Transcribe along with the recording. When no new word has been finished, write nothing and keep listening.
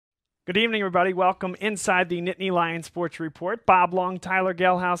Good evening, everybody. Welcome inside the Nittany Lion Sports Report. Bob Long, Tyler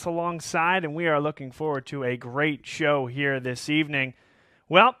Gehlhaus alongside, and we are looking forward to a great show here this evening.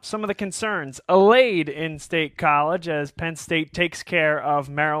 Well, some of the concerns allayed in State College as Penn State takes care of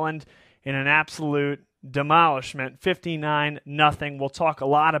Maryland in an absolute demolishment, 59-0. We'll talk a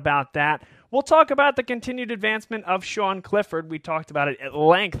lot about that. We'll talk about the continued advancement of Sean Clifford. We talked about it at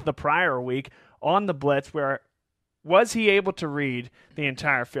length the prior week on the Blitz, where was he able to read the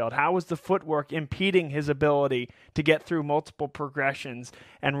entire field? How was the footwork impeding his ability to get through multiple progressions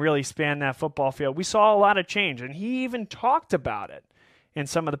and really span that football field? We saw a lot of change, and he even talked about it in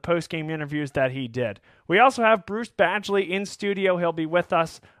some of the post-game interviews that he did. We also have Bruce Badgley in studio. He'll be with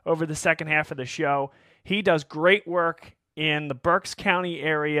us over the second half of the show. He does great work in the Berks County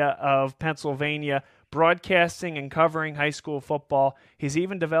area of Pennsylvania, broadcasting and covering high school football. He's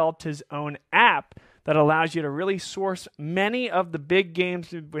even developed his own app that allows you to really source many of the big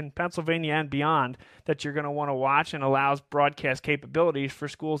games in Pennsylvania and beyond that you're going to want to watch, and allows broadcast capabilities for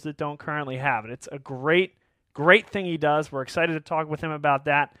schools that don't currently have it. It's a great thing he does. We're excited to talk with him about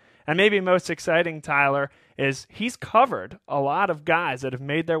that. And maybe most exciting, Tyler, is he's covered a lot of guys that have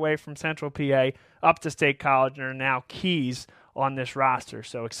made their way from Central PA up to State College and are now keys on this roster.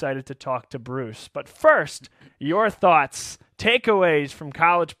 So excited to talk to Bruce. But first, your thoughts, takeaways from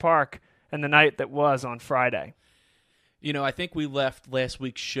College Park and the night that was on Friday. You know, I think we left last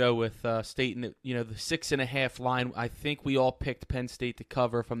week's show with State in the 6.5 line. I think we all picked Penn State to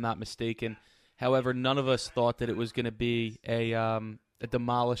cover, if I'm not mistaken. However, none of us thought that it was going to be a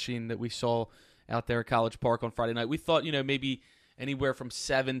demolishing that we saw out there at College Park on Friday night. We thought, maybe anywhere from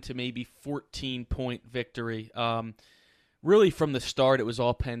 7 to maybe 14-point victory. Really, from the start, it was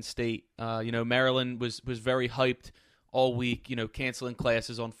all Penn State. Maryland was very hyped all week, canceling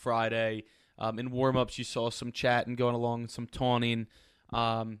classes on Friday. In warm-ups, you saw some chatting going along, some taunting.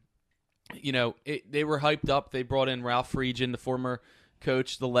 They were hyped up. They brought in Ralph Friedgen, the former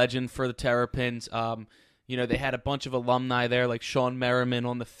coach, the legend for the Terrapins. They had a bunch of alumni there, like Sean Merriman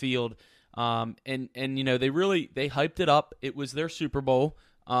on the field. They hyped it up. It was their Super Bowl.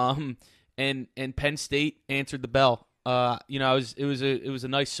 And Penn State answered the bell. It was a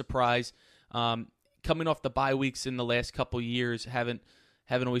nice surprise. Coming off the bye weeks in the last couple years, haven't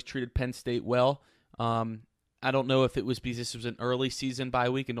always treated Penn State well. I don't know if it was because this was an early season bye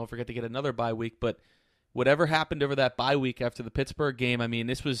week, and don't forget to get another bye week. But whatever happened over that bye week after the Pittsburgh game, I mean,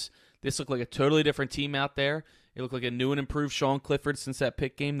 this looked like a totally different team out there. It looked like a new and improved Sean Clifford since that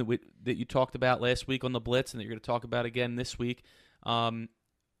pick game that you talked about last week on the Blitz, and that you're going to talk about again this week.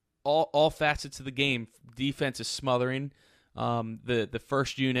 All facets of the game. Defense is smothering. The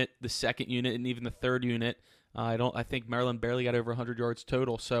first unit, the second unit, and even the third unit. I think Maryland barely got over 100 yards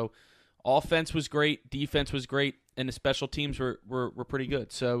total. So offense was great, defense was great, and the special teams were pretty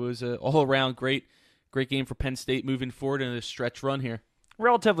good. So it was an all-around great game for Penn State moving forward in a stretch run here.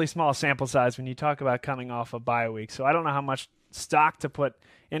 Relatively small sample size when you talk about coming off a bye week, so I don't know how much stock to put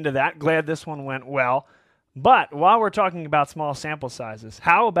into that. Glad this one went well. But while we're talking about small sample sizes,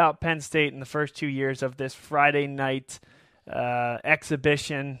 how about Penn State in the first 2 years of this Friday night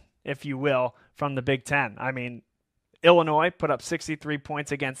exhibition, if you will, from the Big Ten? I mean, Illinois put up 63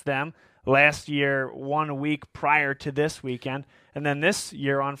 points against them last year, 1 week prior to this weekend. And then this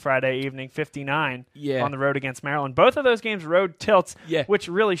year on Friday evening, 59 on the road against Maryland. Both of those games road tilts, which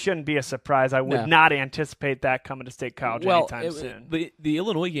really shouldn't be a surprise. I would not anticipate that coming to State College anytime soon. The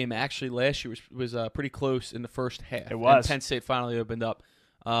Illinois game actually last year was pretty close in the first half. It was. And Penn State finally opened up.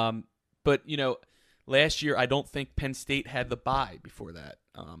 But last year I don't think Penn State had the bye before that.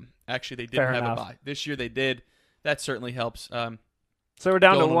 Actually, they didn't have a bye. This year they did. That certainly helps. So we're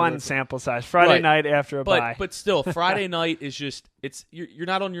down to one sample size. Friday night after a bye. But still, Friday night is just you're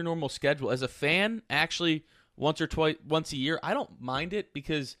not on your normal schedule. As a fan, actually, once a year, I don't mind it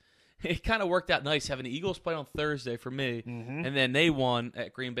because it kind of worked out nice having the Eagles play on Thursday for me, and then they won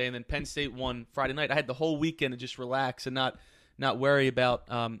at Green Bay, and then Penn State won Friday night. I had the whole weekend to just relax and not worry about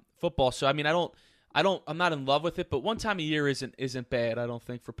football. So I mean, I'm not in love with it, but one time a year isn't bad. I don't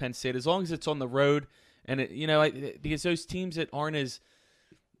think for Penn State, as long as it's on the road, and because those teams that aren't as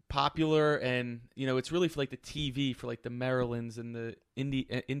popular, and it's really for like the TV for like the Marylands and the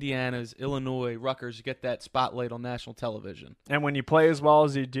Indianas, Illinois, Rutgers, you get that spotlight on national television. And when you play as well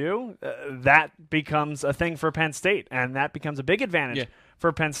as you do, that becomes a thing for Penn State, and that becomes a big advantage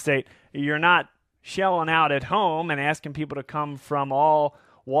for Penn State. You're not shelling out at home and asking people to come from all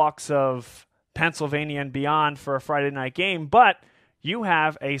walks of Pennsylvania and beyond for a Friday night game, but you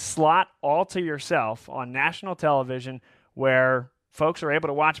have a slot all to yourself on national television where folks are able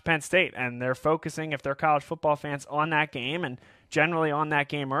to watch Penn State, and they're focusing, if they're college football fans, on that game and generally on that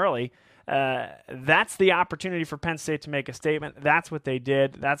game early. That's the opportunity for Penn State to make a statement. That's what they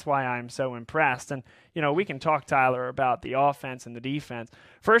did. That's why I'm so impressed. And, we can talk, Tyler, about the offense and the defense.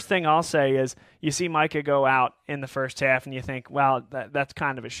 First thing I'll say is you see Micah go out in the first half and you think, well, that's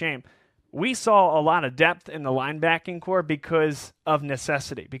kind of a shame. We saw a lot of depth in the linebacking core because of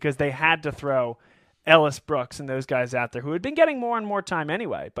necessity, because they had to throw Ellis Brooks and those guys out there who had been getting more and more time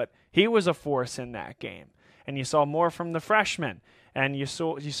anyway, but he was a force in that game. And you saw more from the freshmen. And you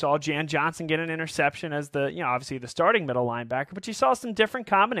saw Jan Johnson get an interception as obviously the starting middle linebacker, but you saw some different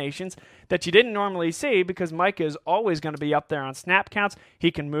combinations that you didn't normally see because Micah is always going to be up there on snap counts. He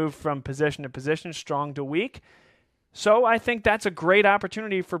can move from position to position, strong to weak. So I think that's a great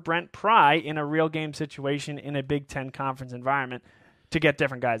opportunity for Brent Pry in a real game situation in a Big Ten conference environment to get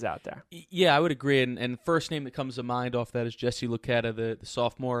different guys out there. Yeah, I would agree. And first name that comes to mind off that is Jesse Lucchetta, the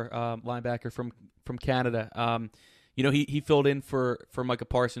sophomore linebacker from Canada. He filled in for Micah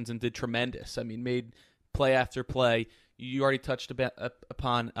Parsons and did tremendous. I mean, made play after play. You already touched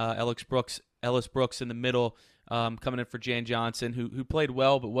upon Ellis Brooks in the middle, coming in for Jan Johnson, who played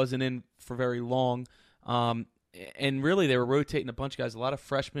well but wasn't in for very long. And really, they were rotating a bunch of guys. A lot of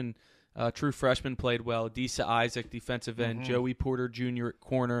freshmen, true freshmen played well. Disa Isaac, defensive end. Joey Porter Jr. at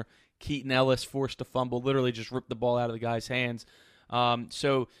corner. Keaton Ellis forced a fumble, literally just ripped the ball out of the guy's hands.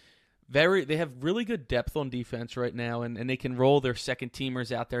 They have really good depth on defense right now, and they can roll their second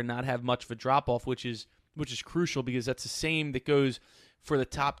teamers out there and not have much of a drop off, which is crucial because that's the same that goes for the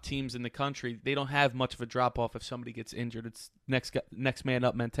top teams in the country. They don't have much of a drop off if somebody gets injured. It's next man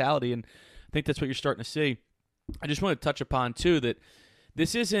up mentality, and I think that's what you're starting to see. I just want to touch upon too that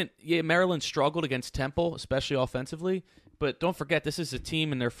this isn't Maryland struggled against Temple, especially offensively, but don't forget this is a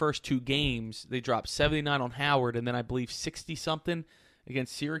team in their first two games they dropped 79 on Howard and then I believe 60 something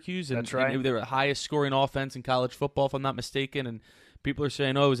against Syracuse. And, that's right. And they were the highest scoring offense in college football, if I'm not mistaken. And people are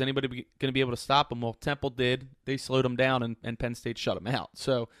saying, is anybody going to be able to stop them? Well, Temple did. They slowed them down, and Penn State shut them out.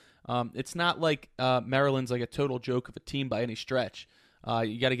 So it's not like Maryland's like a total joke of a team by any stretch.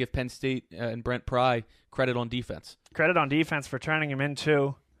 You got to give Penn State and Brent Pry credit on defense. Credit on defense for turning him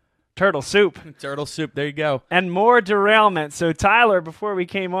into turtle soup. Turtle soup, there you go. And more derailment. So, Tyler, before we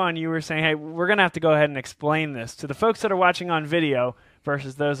came on, you were saying, hey, we're going to have to go ahead and explain this to the folks that are watching on video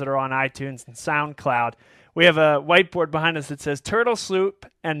versus those that are on iTunes and SoundCloud. We have a whiteboard behind us that says turtle soup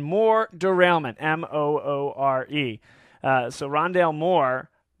and more derailment, M-O-O-R-E. So Rondale Moore,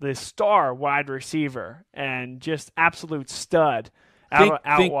 the star wide receiver and just absolute stud out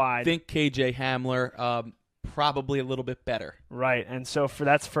wide. Think KJ Hamler, probably a little bit better. Right, and so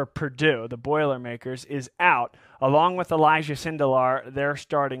that's for Purdue. The Boilermakers is out, along with Elijah Sindelar, their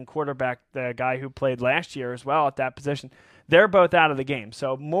starting quarterback, the guy who played last year as well at that position. They're both out of the game.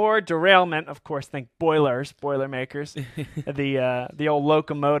 So more derailment, of course, think Boilermakers, the old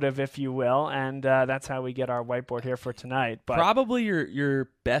locomotive, if you will, and that's how we get our whiteboard here for tonight. But probably your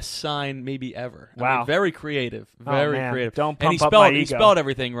best sign maybe ever. Wow. I mean, very creative. Very creative. Don't pump up my ego. He spelled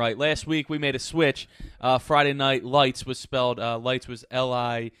everything right. Last week we made a switch. Friday night, Lights was spelled, Lights was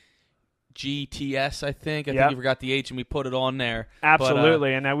Ligts, I think. I think you forgot the H and we put it on there.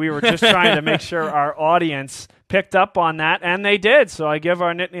 Absolutely. And we were just trying to make sure our audience picked up on that, and they did. So I give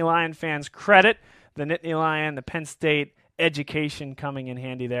our Nittany Lion fans credit. The Nittany Lion, the Penn State education coming in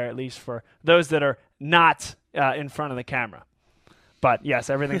handy there, at least for those that are not in front of the camera. But, yes,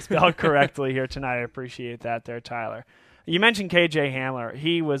 everything's spelled correctly here tonight. I appreciate that there, Tyler. You mentioned KJ Hamler.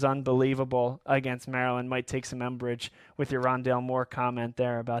 He was unbelievable against Maryland. Might take some umbrage with your Rondale Moore comment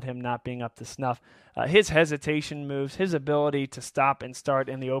there about him not being up to snuff. His hesitation moves, his ability to stop and start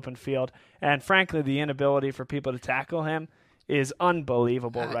in the open field, and frankly the inability for people to tackle him is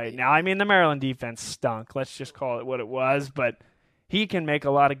unbelievable right now. I mean, the Maryland defense stunk. Let's just call it what it was, but he can make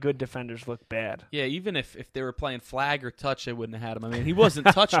a lot of good defenders look bad. Yeah, even if they were playing flag or touch, they wouldn't have had him. I mean, he wasn't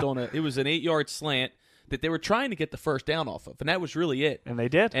touched on it. It was an 8-yard slant that they were trying to get the first down off of, and that was really it. And they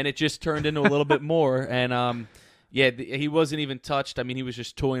did. And it just turned into a little bit more, and he wasn't even touched. I mean, he was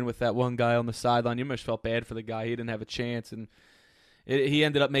just toying with that one guy on the sideline. You almost felt bad for the guy. He didn't have a chance, and he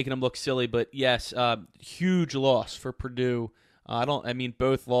ended up making him look silly. But, yes, huge loss for Purdue.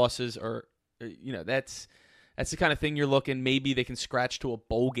 Both losses are, that's the kind of thing you're looking. Maybe they can scratch to a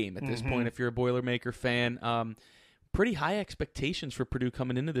bowl game at this point if you're a Boilermaker fan. Pretty high expectations for Purdue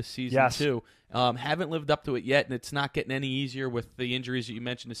coming into this season, too. Haven't lived up to it yet, and it's not getting any easier with the injuries that you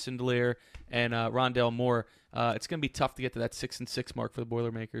mentioned to Sindelar and Rondale Moore. It's going to be tough to get to that 6-6 mark for the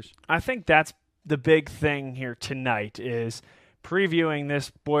Boilermakers. I think that's the big thing here tonight is previewing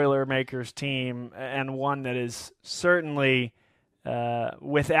this Boilermakers team, and one that is certainly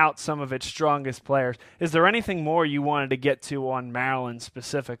without some of its strongest players. Is there anything more you wanted to get to on Maryland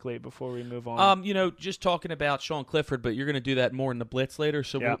specifically before we move on? Just talking about Sean Clifford, but you're going to do that more in the Blitz later,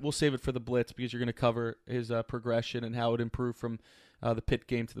 so Yeah. we'll save it for the Blitz because you're going to cover his progression and how it improved from the Pitt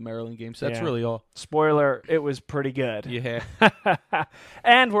game to the Maryland game. So that's really all. Spoiler, it was pretty good. Yeah.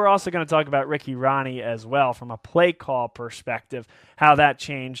 And we're also going to talk about Ricky Ronnie as well from a play call perspective, how that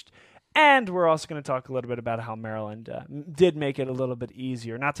changed. And we're also going to talk a little bit about how Maryland did make it a little bit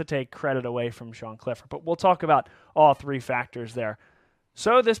easier. Not to take credit away from Sean Clifford, but we'll talk about all three factors there.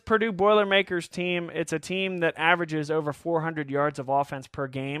 So this Purdue Boilermakers team, it's a team that averages over 400 yards of offense per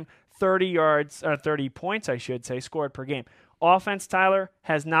game, 30 points, I should say, scored per game. Offense, Tyler,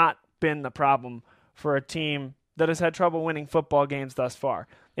 has not been the problem for a team that has had trouble winning football games thus far.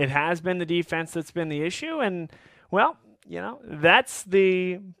 It has been the defense that's been the issue, and, well, that's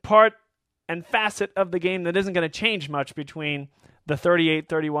the part and facet of the game that isn't going to change much between the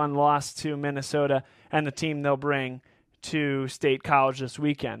 38-31 loss to Minnesota and the team they'll bring to State College this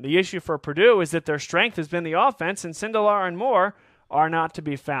weekend. The issue for Purdue is that their strength has been the offense, and Sindelar and Moore are not to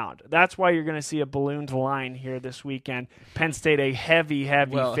be found. That's why you're going to see a ballooned line here this weekend. Penn State, a heavy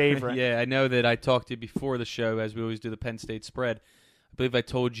favorite. Yeah, I know that I talked to you before the show, as we always do the Penn State spread. I believe I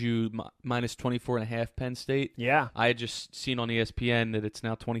told you minus 24.5 Penn State. Yeah. I had just seen on ESPN that it's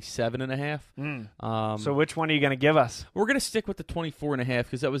now 27.5. So which one are you going to give us? We're going to stick with the 24.5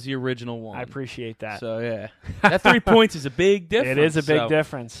 because that was the original one. I appreciate that. So, yeah. That 3 points is a big difference. It is a big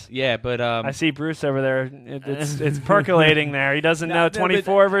difference. Yeah, but... I see Bruce over there. It's percolating there. He doesn't know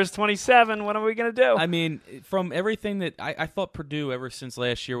 24 versus 27. What are we going to do? I mean, from everything that... I thought Purdue, ever since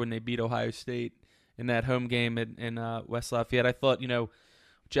last year when they beat Ohio State in that home game in West Lafayette, I thought,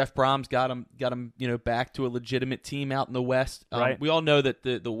 Jeff Brom's got him, back to a legitimate team out in the West. Right. We all know that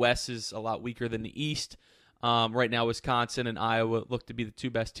the West is a lot weaker than the East. Right now, Wisconsin and Iowa look to be the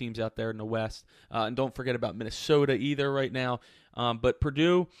two best teams out there in the West. And don't forget about Minnesota either right now. But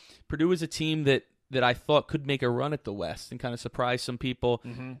Purdue is a team that I thought could make a run at the West and kind of surprise some people.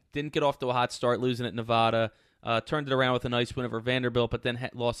 Mm-hmm. Didn't get off to a hot start, losing at Nevada. Turned it around with a nice win over Vanderbilt, but then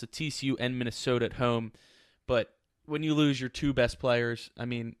lost to TCU and Minnesota at home. But when you lose your two best players, I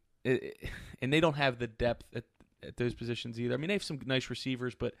mean, and they don't have the depth at those positions either. I mean, they have some nice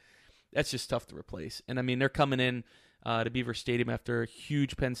receivers, but that's just tough to replace. And, I mean, they're coming in to Beaver Stadium after a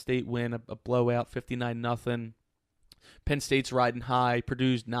huge Penn State win, a blowout, 59-0. Penn State's riding high.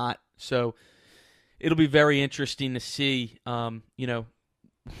 Purdue's not. So it'll be very interesting to see,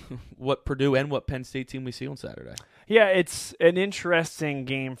 what Purdue and what Penn State team we see on Saturday. Yeah, it's an interesting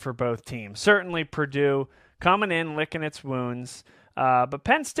game for both teams. Certainly Purdue coming in, licking its wounds. But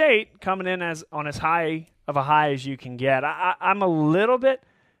Penn State coming in on as high of a high as you can get. I'm a little bit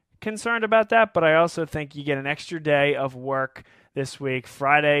concerned about that, but I also think you get an extra day of work this week,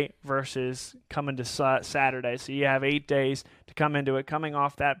 Friday versus coming to Saturday. So you have 8 days to come into it, coming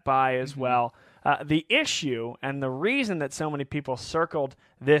off that bye as well. The issue and the reason that so many people circled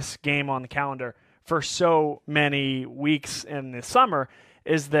this game on the calendar for so many weeks in the summer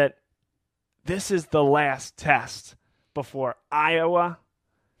is that this is the last test before Iowa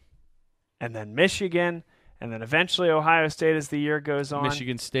and then Michigan and then eventually Ohio State as the year goes on.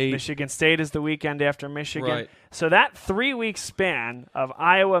 Michigan State. Michigan State is the weekend after Michigan. Right. So that 3-week span of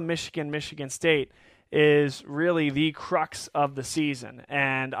Iowa, Michigan, Michigan State is really the crux of the season.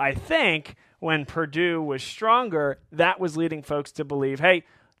 And I think when Purdue was stronger, that was leading folks to believe, hey,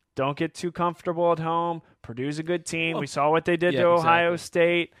 don't get too comfortable at home. Purdue's a good team. We saw what they did to Ohio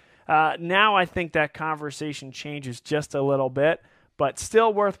State. Now I think that conversation changes just a little bit, but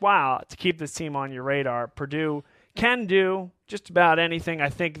still worthwhile to keep this team on your radar. Purdue can do just about anything. I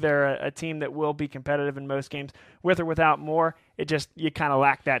think they're a team that will be competitive in most games. With or without Moore, you kind of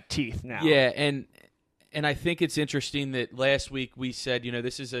lack that teeth now. Yeah, and I think it's interesting that last week we said,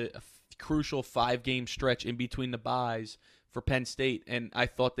 this is a crucial 5-game stretch in between the byes for Penn State, and I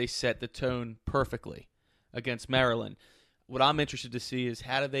thought they set the tone perfectly against Maryland. What I'm interested to see is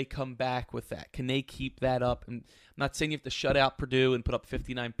how do they come back with that? Can they keep that up? And I'm not saying you have to shut out Purdue and put up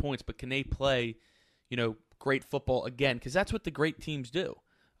 59 points, but can they play, great football again? Because that's what the great teams do.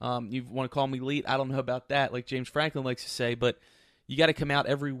 You want to call them elite? I don't know about that, like James Franklin likes to say, but you got to come out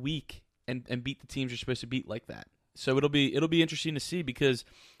every week and beat the teams you're supposed to beat like that. So it'll be interesting to see because,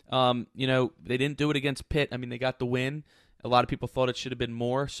 they didn't do it against Pitt. I mean, they got the win. A lot of people thought it should have been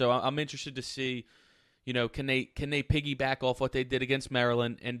more. So I'm interested to see, can they piggyback off what they did against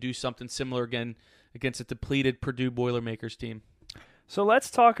Maryland and do something similar again against a depleted Purdue Boilermakers team? So let's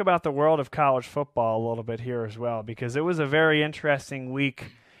talk about the world of college football a little bit here as well, because it was a very interesting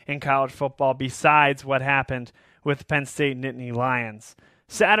week in college football besides what happened with the Penn State Nittany Lions.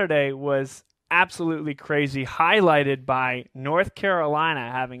 Saturday was absolutely crazy, highlighted by North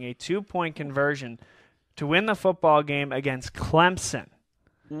Carolina having a 2-point conversion to win the football game against Clemson.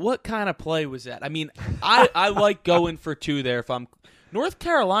 What kind of play was that? I mean, I like going for two there. North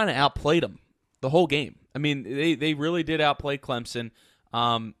Carolina outplayed them the whole game. I mean, they really did outplay Clemson.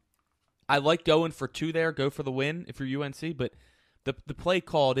 I like going for two there, go for the win if you're UNC, but the play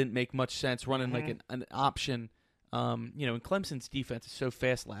call didn't make much sense running like an option. And Clemson's defense is so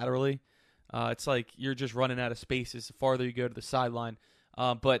fast laterally. It's like you're just running out of spaces the farther you go to the sideline.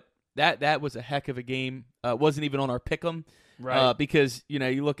 But that was a heck of a game. It wasn't even on our pick'em. Right. Because,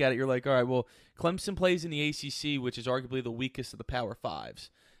 you look at it, you're like, all right, well, Clemson plays in the ACC, which is arguably the weakest of the Power Fives.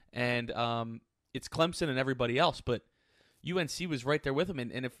 And it's Clemson and everybody else, but UNC was right there with them.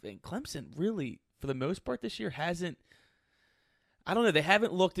 And Clemson really, for the most part this year, hasn't – I don't know. They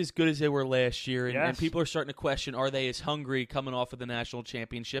haven't looked as good as they were last year, and people are starting to question, are they as hungry coming off of the national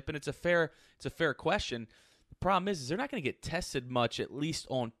championship? And it's a fair question. The problem is they're not going to get tested much, at least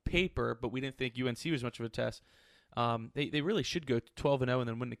on paper, but we didn't think UNC was much of a test. They really should go 12-0 and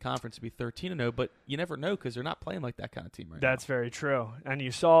then win the conference and be 13-0, but you never know because they're not playing like that kind of team right now. That's very true. And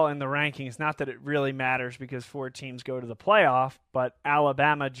you saw in the rankings, not that it really matters because 4 teams go to the playoff, but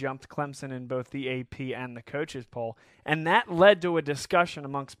Alabama jumped Clemson in both the AP and the coaches poll, and that led to a discussion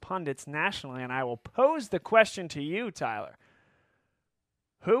amongst pundits nationally, and I will pose the question to you, Tyler.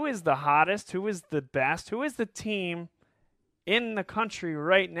 Who is the hottest? Who is the best? Who is the team in the country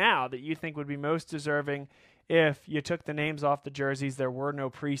right now that you think would be most deserving if you took the names off the jerseys, there were no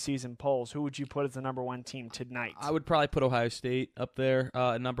preseason polls? Who would you put as the number 1 team tonight? I would probably put Ohio State up there.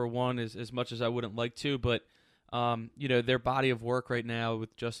 Number 1 is as much as I wouldn't like to, but their body of work right now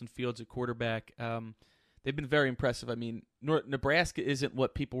with Justin Fields at quarterback, they've been very impressive. I mean, Nebraska isn't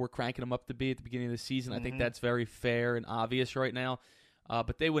what people were cranking them up to be at the beginning of the season. I think that's very fair and obvious right now.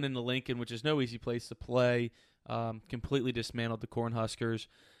 But they went into Lincoln, which is no easy place to play, completely dismantled the Cornhuskers.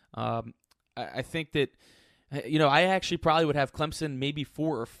 I think that, I actually probably would have Clemson maybe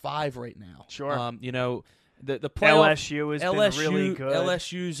 4 or 5 right now. Sure. The playoff, LSU has been really good.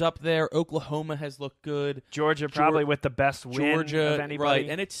 LSU's up there. Oklahoma has looked good. Georgia probably with the best win of anybody. Right,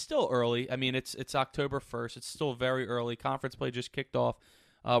 and it's still early. I mean, it's October 1st. It's still very early. Conference play just kicked off.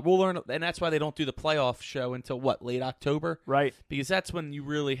 We'll learn, and that's why they don't do the playoff show until, late October? Right. Because that's when you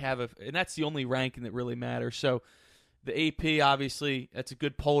really have and that's the only ranking that really matters. So the AP, obviously, that's a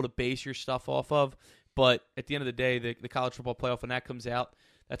good poll to base your stuff off of. But at the end of the day, the college football playoff, when that comes out,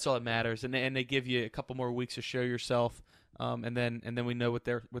 that's all that matters. And they give you a couple more weeks to show yourself, and then we know what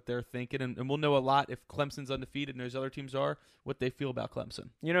they're thinking, and we'll know a lot if Clemson's undefeated and those other teams are, what they feel about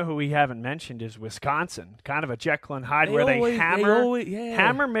Clemson. You know who we haven't mentioned is Wisconsin, kind of a Jekyll and Hyde where they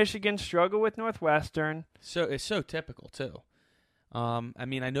hammer Michigan, struggle with Northwestern. So it's so typical too. I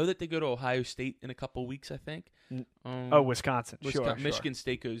mean, I know that they go to Ohio State in a couple weeks, I think. Wisconsin. Sure. Michigan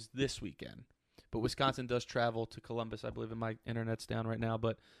State goes this weekend. But Wisconsin does travel to Columbus, I believe, and my internet's down right now,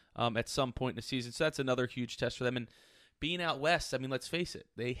 but at some point in the season. So that's another huge test for them. And being out west, I mean, let's face it,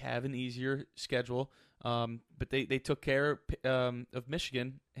 they have an easier schedule, but they took care of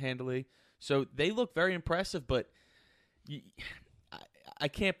Michigan handily. So they look very impressive, but I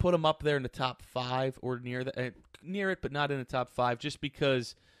can't put them up there in the top 5 or near it, but not in the top 5, just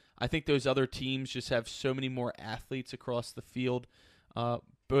because I think those other teams just have so many more athletes across the field,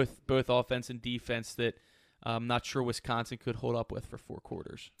 both offense and defense, that I'm not sure Wisconsin could hold up with for 4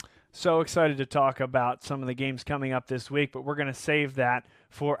 quarters. So excited to talk about some of the games coming up this week, but we're going to save that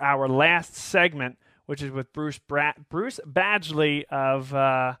for our last segment, which is with Bruce Badgley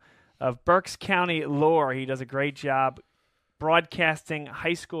of Berks County Lore. He does a great job broadcasting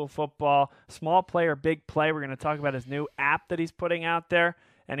high school football, small player, big play. We're going to talk about his new app that he's putting out there.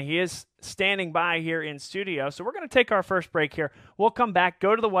 And he is standing by here in studio. So we're going to take our first break here. We'll come back,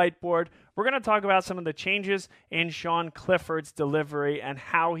 go to the whiteboard. We're going to talk about some of the changes in Sean Clifford's delivery and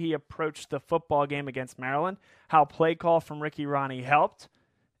how he approached the football game against Maryland, how play call from Ricky Ronnie helped,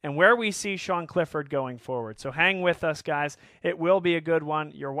 and where we see Sean Clifford going forward. So hang with us, guys. It will be a good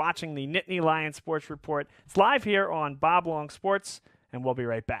one. You're watching the Nittany Lion Sports Report. It's live here on Bob Long Sports, and we'll be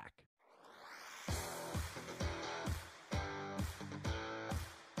right back.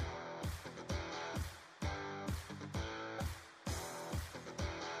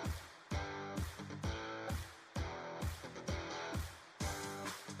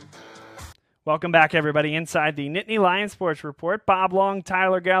 Welcome back, everybody, inside the Nittany Lion Sports Report. Bob Long,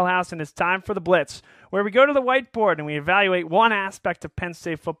 Tyler Gehlhaus, and it's time for the Blitz, where we go to the whiteboard and we evaluate one aspect of Penn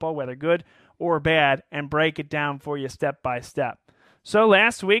State football, whether good or bad, and break it down for you step by step. So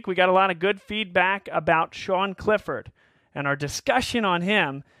last week we got a lot of good feedback about Sean Clifford and our discussion on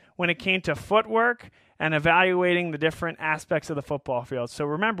him when it came to footwork and evaluating the different aspects of the football field. So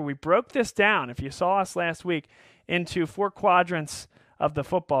remember, we broke this down, if you saw us last week, into 4 quadrants of the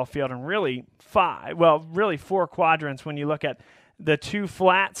football field, and really 4 quadrants when you look at the 2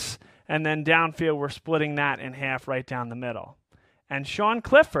 flats, and then downfield we're splitting that in half right down the middle. And Sean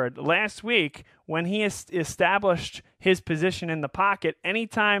Clifford, last week, when he established his position in the pocket,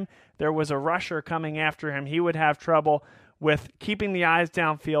 anytime there was a rusher coming after him, he would have trouble with keeping the eyes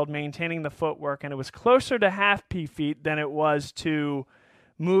downfield, maintaining the footwork, and it was closer to half P feet than it was to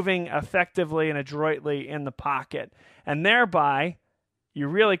moving effectively and adroitly in the pocket. And thereby, you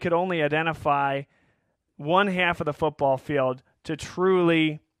really could only identify one half of the football field to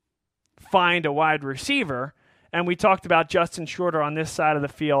truly find a wide receiver. And we talked about Justin Shorter on this side of the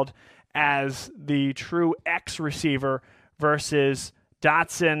field as the true X receiver versus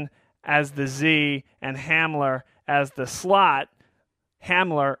Dotson as the Z and Hamler as the slot.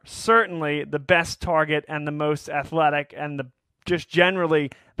 Hamler certainly the best target and the most athletic and just generally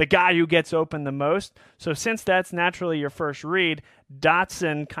the guy who gets open the most. So since that's naturally your first read,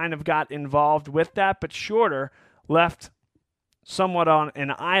 Dotson kind of got involved with that, but Shorter left somewhat on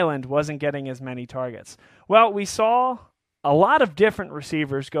an island, wasn't getting as many targets. Well, we saw a lot of different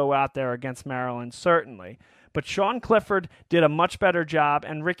receivers go out there against Maryland, certainly. But Sean Clifford did a much better job,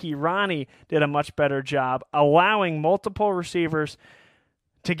 and Ricky Ronnie did a much better job allowing multiple receivers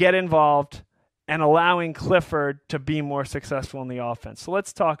to get involved and allowing Clifford to be more successful in the offense. So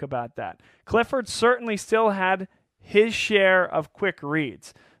let's talk about that. Clifford certainly still had his share of quick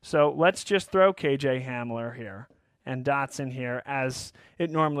reads. So let's just throw KJ Hamler here and Dotson here as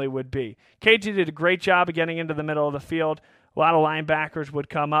it normally would be. KJ did a great job of getting into the middle of the field. A lot of linebackers would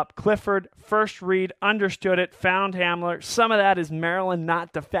come up. Clifford, first read, understood it, found Hamler. Some of that is Maryland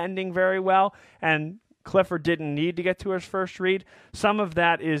not defending very well, and Clifford didn't need to get to his first read. Some of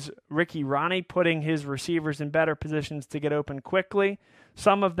that is Ricky Ronnie putting his receivers in better positions to get open quickly.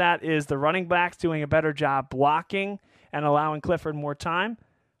 Some of that is the running backs doing a better job blocking and allowing Clifford more time.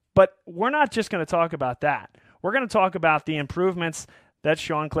 But we're not just going to talk about that. We're going to talk about the improvements that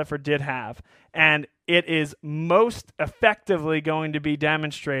Sean Clifford did have. And it is most effectively going to be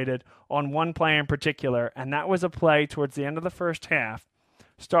demonstrated on one play in particular, and that was a play towards the end of the first half,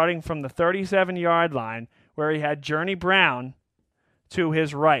 starting from the 37-yard line, where he had Journey Brown to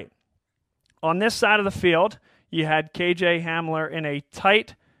his right. On this side of the field, you had KJ Hamler in a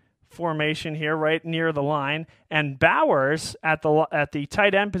tight formation here, right near the line, and Bowers at the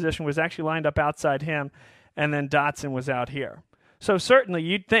tight end position was actually lined up outside him, and then Dotson was out here. So certainly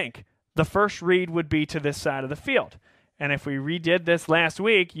you'd think the first read would be to this side of the field. And if we redid this last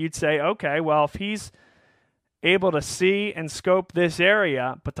week, you'd say, okay, well, if he's able to see and scope this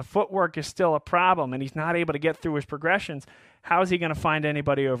area, but the footwork is still a problem and he's not able to get through his progressions, how is he going to find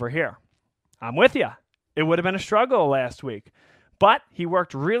anybody over here? I'm with you. It would have been a struggle last week. But he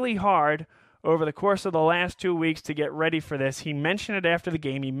worked really hard over the course of the last 2 weeks to get ready for this. He mentioned it after the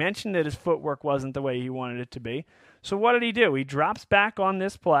game. He mentioned that his footwork wasn't the way he wanted it to be. So what did he do? He drops back on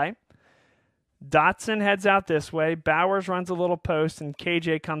this play. Dotson heads out this way. Bowers runs a little post, and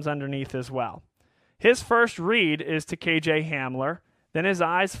KJ comes underneath as well. His first read is to KJ Hamler. Then his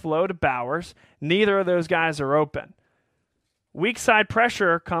eyes flow to Bowers. Neither of those guys are open. Weak side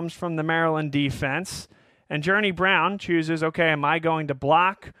pressure comes from the Maryland defense, and Journey Brown chooses, okay, am I going to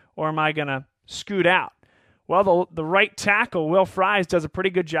block or am I going to scoot out? Well, the right tackle, Will Fries, does a pretty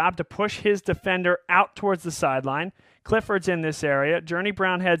good job to push his defender out towards the sideline. Clifford's in this area. Journey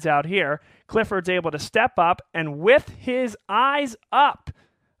Brown heads out here. Clifford's able to step up, and with his eyes up,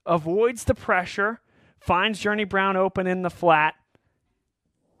 avoids the pressure, finds Journey Brown open in the flat.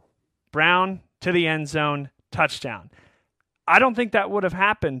 Brown to the end zone, touchdown. I don't think that would have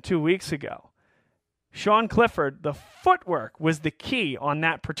happened 2 weeks ago. Sean Clifford, the footwork was the key on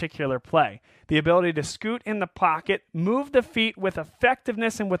that particular play. The ability to scoot in the pocket, move the feet with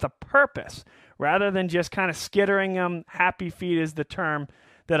effectiveness and with a purpose, rather than just kind of skittering them. Happy feet is the term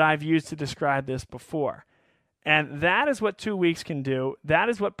that I've used to describe this before. And that is what 2 weeks can do. That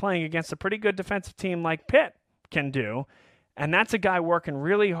is what playing against a pretty good defensive team like Pitt can do. And that's a guy working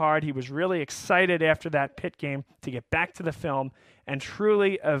really hard. He was really excited after that Pitt game to get back to the film and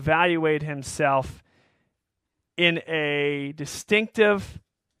truly evaluate himself in a distinctive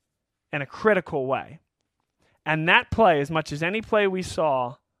and a critical way. And that play, as much as any play we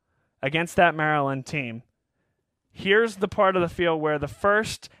saw against that Maryland team, here's the part of the field where the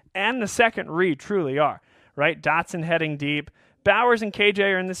first and the second read truly are, right? Dotson heading deep. Bowers and KJ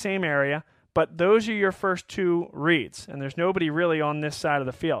are in the same area, But those are your first two reads, and there's nobody really on this side of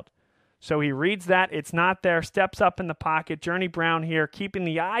the field. So he reads that. It's not there. Steps up in the pocket. Journey Brown here, keeping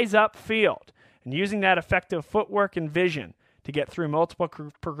the eyes upfield and using that effective footwork and vision to get through multiple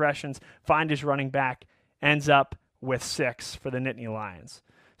progressions, find his running back, ends up with 6 for the Nittany Lions.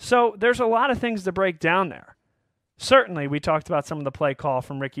 So there's a lot of things to break down there. Certainly, we talked about some of the play call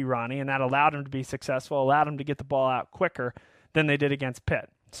from Ricky Ronnie, and that allowed him to be successful, allowed him to get the ball out quicker than they did against Pitt.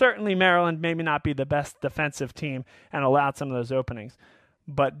 Certainly, Maryland maybe not be the best defensive team and allowed some of those openings.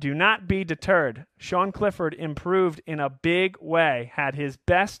 But do not be deterred. Sean Clifford improved in a big way, had his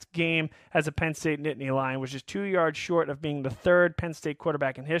best game as a Penn State Nittany Lion, which is 2 yards short of being the third Penn State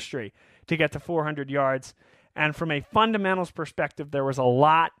quarterback in history to get to 400 yards. And from a fundamentals perspective, there was a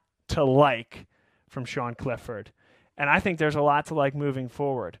lot to like from Sean Clifford. And I think there's a lot to like moving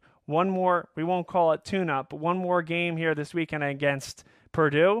forward. One more, we won't call it tune-up, but one more game here this weekend against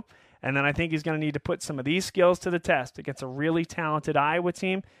Purdue. And then I think he's going to need to put some of these skills to the test against a really talented Iowa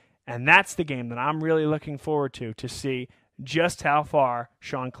team. And that's the game that I'm really looking forward to see just how far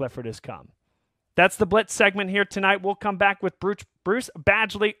Sean Clifford has come. That's the Blitz segment here tonight. We'll come back with Bruce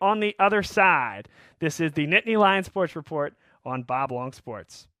Badgley on the other side. This is the Nittany Lion Sports Report on Bob Long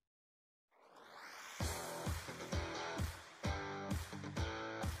Sports.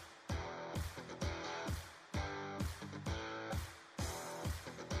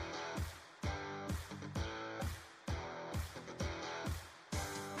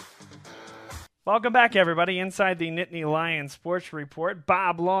 Welcome back, everybody, inside the Nittany Lion Sports Report.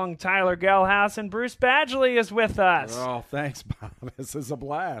 Bob Long, Tyler Gehlhaus, and Bruce Badgley is with us. Oh, thanks, Bob. This is a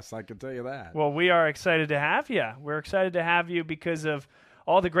blast, I can tell you that. Well, we are excited to have you. We're excited to have you because of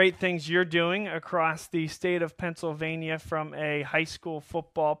all the great things you're doing across the state of Pennsylvania from a high school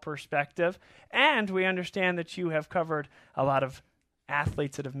football perspective. And we understand that you have covered a lot of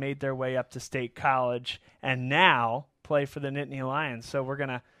athletes that have made their way up to State College and now play for the Nittany Lions. So we're going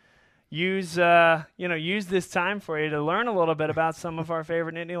to use this time for you to learn a little bit about some of our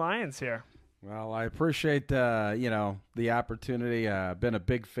favorite Nittany Lions here. Well, I appreciate the opportunity. I've been a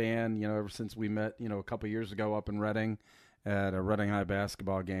big fan, ever since we met, a couple years ago up in Reading at a Reading High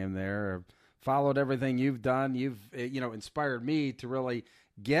basketball game there. I've followed everything you've done. You've inspired me to really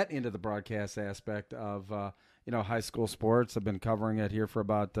get into the broadcast aspect of high school sports. I've been covering it here for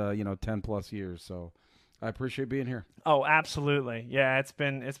about 10 plus years. So I appreciate being here. Oh, absolutely. Yeah, it's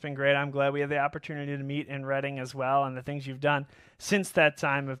been great. I'm glad we had the opportunity to meet in Reading as well, and the things you've done since that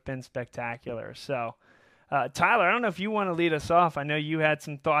time have been spectacular. So, Tyler, I don't know if you want to lead us off. I know you had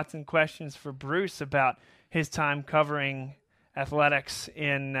some thoughts and questions for Bruce about his time covering athletics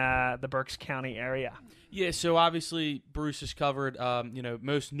in the Berks County area. Yeah, so obviously Bruce has covered,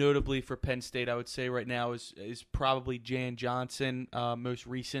 most notably for Penn State, I would say right now is probably Jan Johnson, most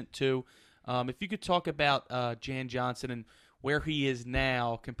recent too. If you could talk about Jan Johnson and where he is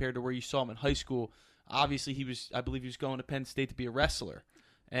now compared to where you saw him in high school. Obviously, I believe he was going to Penn State to be a wrestler,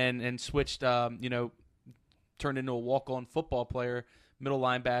 and switched, turned into a walk-on football player, middle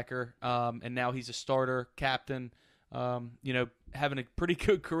linebacker, and now he's a starter, captain. Having a pretty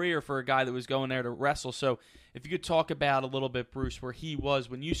good career for a guy that was going there to wrestle. So, if you could talk about a little bit, Bruce, where he was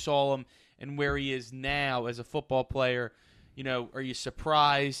when you saw him and where he is now as a football player. Are you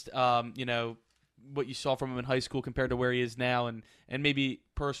surprised, what you saw from him in high school compared to where he is now, and maybe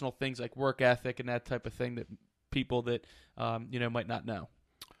personal things like work ethic and that type of thing that people that, might not know?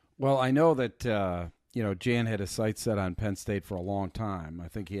 Well, I know that, Jan had his sights set on Penn State for a long time. I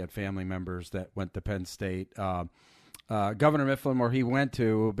think he had family members that went to Penn State. Governor Mifflin, where he went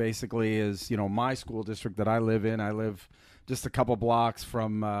to, basically is, my school district that I live in. I live just a couple blocks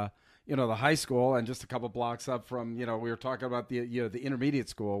from the high school, and just a couple blocks up from, we were talking about the intermediate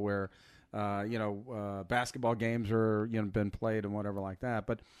school where, basketball games are, been played and whatever like that.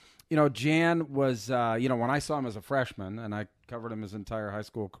 But, Jan was, when I saw him as a freshman, and I covered him his entire high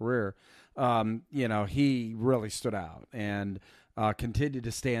school career, he really stood out and continued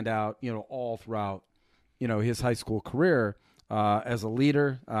to stand out, all throughout, his high school career. As a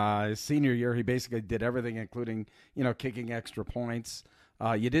leader, his senior year, he basically did everything, including, kicking extra points.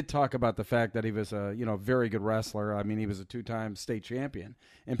 You did talk about the fact that he was a very good wrestler. I mean, he was a 2-time state champion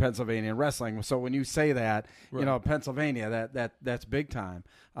in Pennsylvania in wrestling. So when you say that, right, Pennsylvania, that's big time.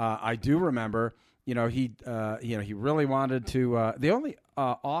 I do remember, he really wanted to. The only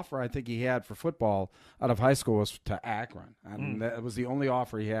offer I think he had for football out of high school was to Akron. I mean, that was the only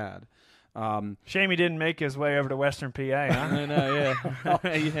offer he had. Shame he didn't make his way over to Western PA. Huh? I know,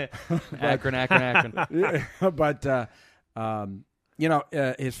 yeah. Akron. Yeah, but.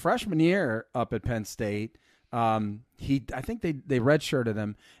 His freshman year up at Penn State, I think they redshirted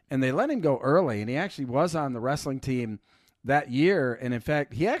him, and they let him go early, and he actually was on the wrestling team that year. And in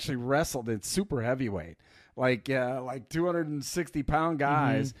fact, he actually wrestled at super heavyweight, like 260-pound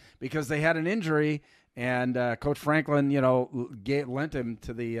guys, because they had an injury. And Coach Franklin, lent him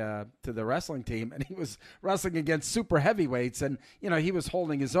to the wrestling team, and he was wrestling against super heavyweights, and he was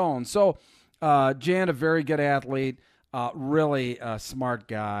holding his own. So, Jan, a very good athlete, really a smart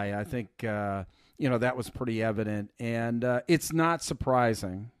guy. I think that was pretty evident, and it's not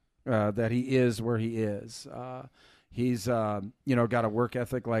surprising that he is where he is. He's got a work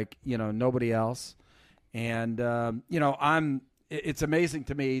ethic like nobody else, and it's amazing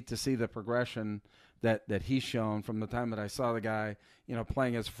to me to see the progression that he's shown from the time that I saw the guy,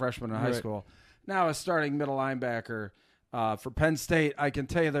 playing as a freshman in high school. Now as starting middle linebacker for Penn State, I can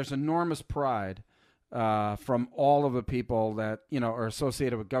tell you there's enormous pride from all of the people that, are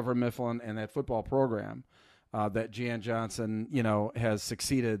associated with Governor Mifflin and that football program that Jan Johnson, has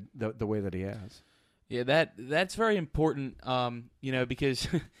succeeded the way that he has. Yeah, that's very important, because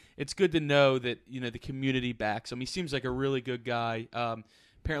it's good to know that, the community backs him. He seems like a really good guy.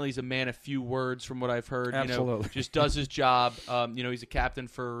 Apparently he's a man of few words from what I've heard. Absolutely. Just does his job. He's a captain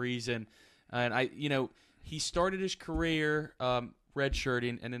for a reason. And he started his career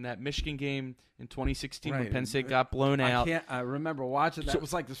redshirting, and in that Michigan game in 2016 when Penn State got blown out. I remember watching that. It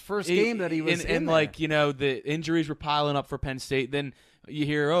was like his first game that he was in. And the injuries were piling up for Penn State. Then you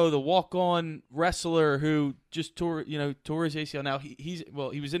hear, the walk-on wrestler who just tore his ACL. Now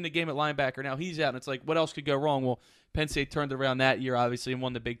he was in the game at linebacker. Now he's out, and it's like, what else could go wrong? Well, Penn State turned around that year, obviously, and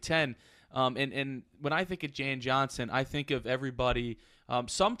won the Big Ten. And when I think of Jan Johnson, I think of everybody,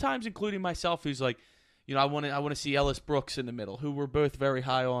 sometimes including myself, who's like, I want to see Ellis Brooks in the middle, who we're both very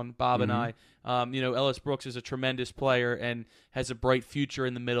high on, Bob and I. Ellis Brooks is a tremendous player and has a bright future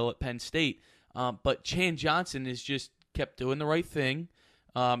in the middle at Penn State. But Jan Johnson is just kept doing the right thing,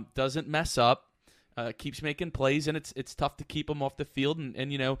 doesn't mess up, keeps making plays, and it's tough to keep him off the field.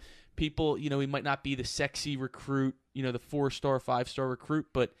 And people, he might not be the sexy recruit, the 4-star, 5-star recruit,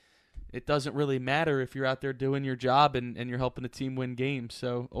 but it doesn't really matter if you're out there doing your job and you're helping the team win games.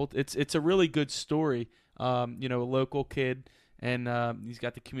 So it's a really good story. A local kid, and he's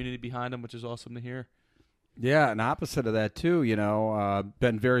got the community behind him, which is awesome to hear. Yeah, and opposite of that too,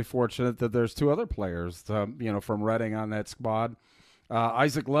 been very fortunate that there's two other players, from Reading on that squad.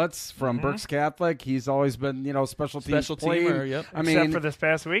 Isaac Lutz from Berks Catholic. He's always been, special teamer. Yep. Except for this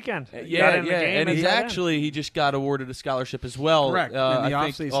past weekend. And he just got awarded a scholarship as well. Correct. In the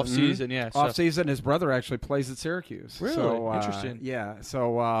off-season. Off-season, his brother actually plays at Syracuse. Really? So, interesting. Yeah.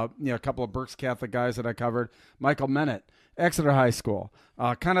 So, a couple of Berks Catholic guys that I covered. Michael Mennett, Exeter High School.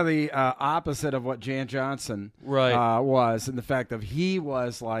 Kind of the opposite of what Jan Johnson was, in the fact that he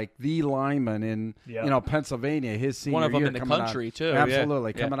was like the lineman in Pennsylvania his senior year. One of them in the country, too.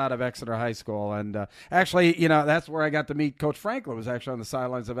 Absolutely, coming out of Exeter High School. And actually, that's where I got to meet Coach Franklin, was actually on the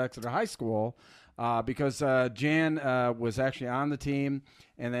sidelines of Exeter High School because Jan was actually on the team,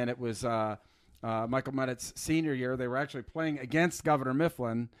 and then it was Michael Mennett's senior year. They were actually playing against Governor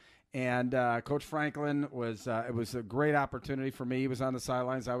Mifflin. And Coach Franklin it was a great opportunity for me. He was on the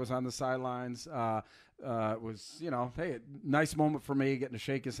sidelines. I was on the sidelines. It was, a nice moment for me getting to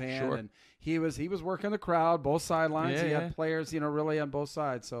shake his hand. Sure. And he was working the crowd, both sidelines. Yeah, he had players, really on both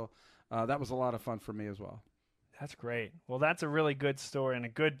sides. So that was a lot of fun for me as well. That's great. Well, that's a really good story and a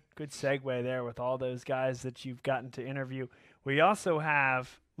good segue there with all those guys that you've gotten to interview. We also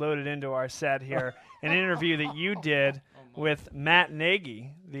have loaded into our set here an interview that you did with Matt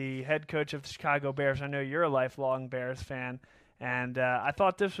Nagy, the head coach of the Chicago Bears. I know you're a lifelong Bears fan, and I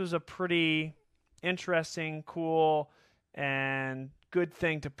thought this was a pretty interesting, cool, and good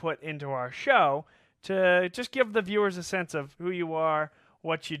thing to put into our show to just give the viewers a sense of who you are,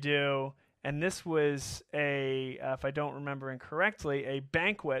 what you do. And this was if I don't remember incorrectly, a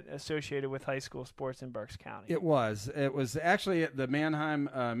banquet associated with high school sports in Berks County. It was actually at the Mannheim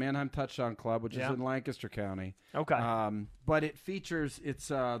Touchdown Club, which is in Lancaster County. Okay. But it features,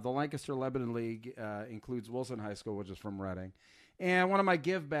 the Lancaster Lebanon League includes Wilson High School, which is from Reading. And one of my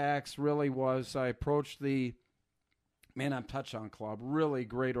givebacks really was I approached the Mannheim Touchdown Club, really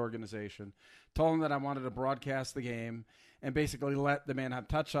great organization, told them that I wanted to broadcast the game, and basically let the Mannheim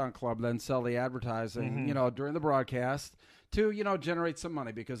Touchdown Club then sell the advertising, during the broadcast to, generate some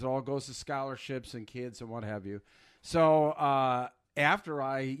money, because it all goes to scholarships and kids and what have you. So after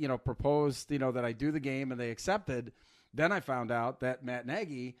I, proposed, that I do the game and they accepted, then I found out that Matt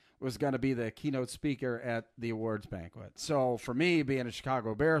Nagy was going to be the keynote speaker at the awards banquet. So for me, being a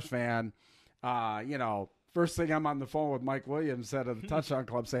Chicago Bears fan, first thing I'm on the phone with Mike Williams at the Touchdown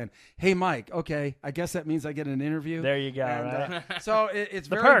Club saying, "Hey, Mike, okay, I guess that means I get an interview." There you go. Right? So it's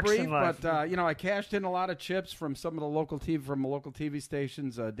The very perks brief, in life. but I cashed in a lot of chips from some of the local TV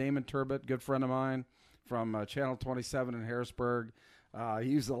stations. Damon Turbot, good friend of mine from Channel 27 in Harrisburg. He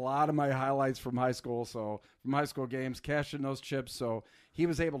used a lot of my highlights from high school, so from high school games, cashed in those chips. So he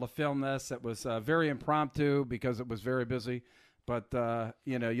was able to film this. It was very impromptu because it was very busy. But,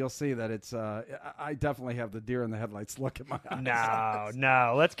 you'll see that it's I definitely have the deer in the headlights look in my eyes.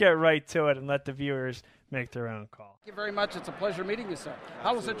 No. Let's get right to it and let the viewers make their own call. Thank you very much. It's a pleasure meeting you, sir.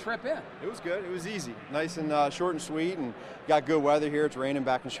 How was the trip in? It was good. It was easy. Nice and short and sweet, and got good weather here. It's raining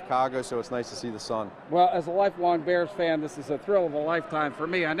back in Chicago, so it's nice to see the sun. Well, as a lifelong Bears fan, this is a thrill of a lifetime for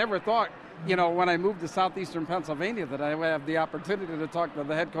me. I never thought, when I moved to southeastern Pennsylvania, that I would have the opportunity to talk to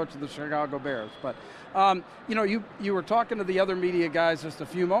the head coach of the Chicago Bears. But, you were talking to the other media guys just a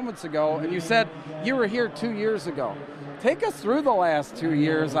few moments ago, and you said you were here 2 years ago. Take us through the last 2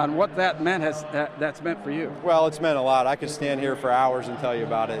 years on what that that's meant for you. Well, it's meant a lot. I could stand here for hours and tell you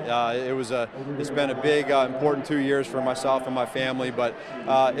about it. It's been a big, important 2 years for myself and my family, but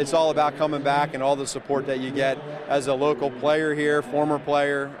it's all about coming back and all the support that you get as a local player here, former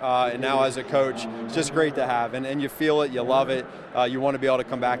player, and now as a coach. It's just great to have, and you feel it, you love it, you want to be able to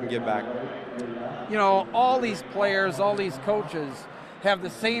come back and give back. All these players, all these coaches have the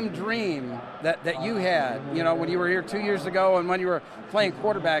same dream that you had, when you were here 2 years ago and when you were playing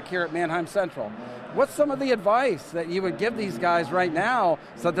quarterback here at Manheim Central. What's some of the advice that you would give these guys right now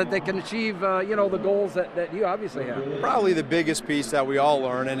so that they can achieve, the goals that you obviously have? Probably the biggest piece that we all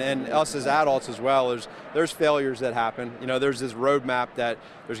learn, and us as adults as well, is there's failures that happen. There's this roadmap that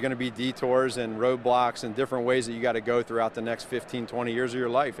there's going to be detours and roadblocks and different ways that you got to go throughout the next 15, 20 years of your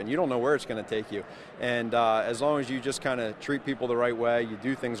life, and you don't know where it's going to take you. And as long as you just kind of treat people the right way, you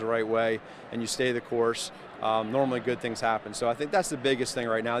do things the right way, and you stay the course, normally good things happen. So I think that's the biggest thing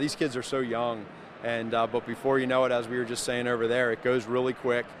right now. These kids are so young. But before you know it, as we were just saying over there, it goes really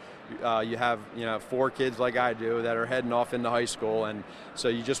quick. You have 4 kids like I do that are heading off into high school, and so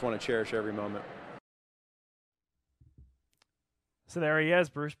you just want to cherish every moment. So there he is,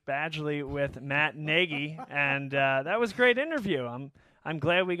 Bruce Badgley with Matt Nagy, and that was a great interview. I'm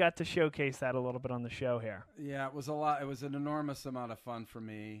glad we got to showcase that a little bit on the show here. Yeah, it was a lot. It was an enormous amount of fun for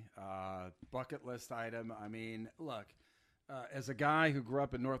me. Bucket list item. I mean, look. As a guy who grew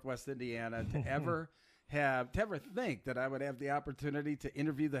up in Northwest Indiana, to ever think that I would have the opportunity to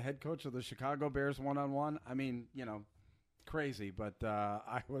interview the head coach of the Chicago Bears one-on-one, I mean, crazy. But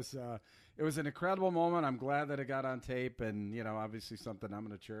it was an incredible moment. I'm glad that it got on tape, and obviously something I'm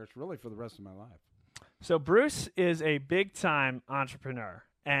going to cherish really for the rest of my life. So Bruce is a big-time entrepreneur.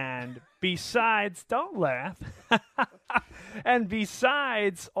 And besides, don't laugh, and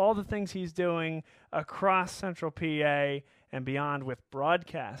besides all the things he's doing across Central PA and beyond with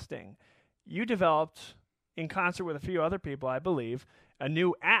broadcasting, you developed, in concert with a few other people, I believe, a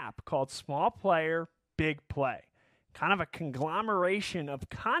new app called Small Player, Big Play. Kind of a conglomeration of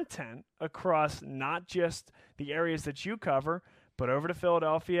content across not just the areas that you cover, but over to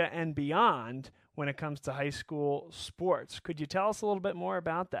Philadelphia and beyond when it comes to high school sports. Could you tell us a little bit more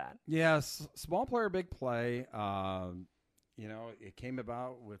about that? Yes, Small Player, Big Play. It came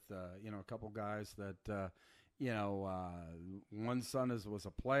about with, a couple guys that, one son was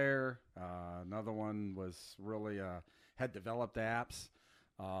a player. Another one was really had developed apps.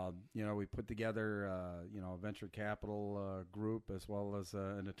 We put together, a venture capital group as well as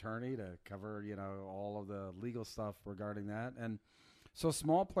an attorney to cover, all of the legal stuff regarding that. And so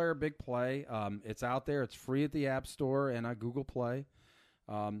Small Player, Big Play, it's out there. It's free at the App Store and on Google Play.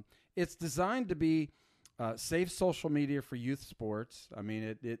 It's designed to be safe social media for youth sports. I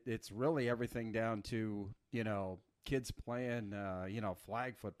mean, it's really everything down to, kids playing,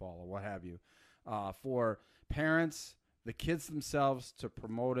 flag football or what have you. For parents, the kids themselves to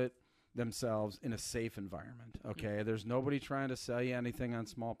promote it themselves in a safe environment. Okay, there's nobody trying to sell you anything on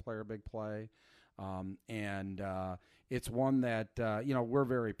Small Player, Big Play. It's one that, we're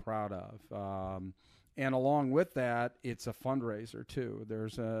very proud of. And along with that, it's a fundraiser too.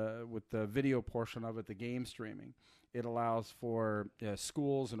 There's with the video portion of it, the game streaming, it allows for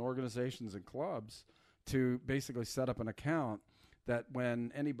schools and organizations and clubs to basically set up an account that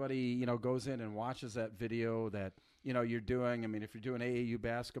when anybody, goes in and watches that video that, you're doing, I mean, if you're doing AAU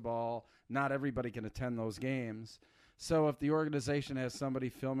basketball, not everybody can attend those games. So if the organization has somebody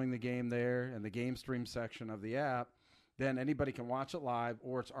filming the game there in the game stream section of the app, then anybody can watch it live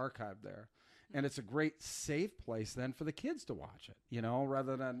or it's archived there. And it's a great safe place then for the kids to watch it,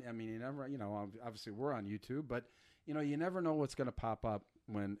 rather than, you never, obviously we're on YouTube, but, you never know what's going to pop up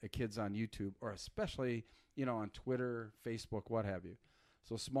when a kid's on YouTube, or especially, on Twitter, Facebook, what have you.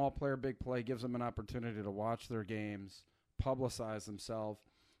 So small player, big play gives them an opportunity to watch their games, publicize themselves.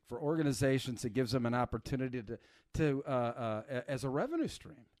 For organizations, it gives them an opportunity to as a revenue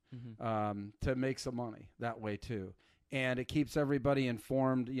stream, to make some money that way too. And it keeps everybody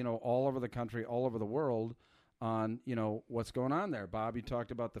informed, all over the country, all over the world on, what's going on there. Bob, you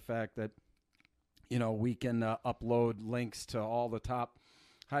talked about the fact that, we can upload links to all the top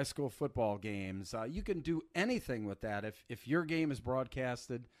high school football games. You can do anything with that. If your game is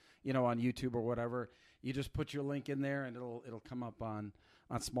broadcasted, on YouTube or whatever, you just put your link in there and it'll come up on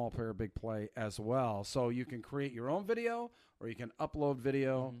Small Player Big Play as well. So you can create your own video, or you can upload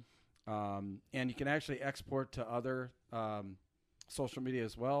video, and you can actually export to other social media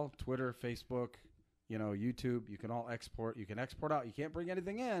as well, Twitter, Facebook, YouTube. You can all export. You can export out. You can't bring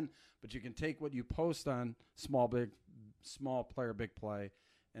anything in, but you can take what you post on Small Player Big Play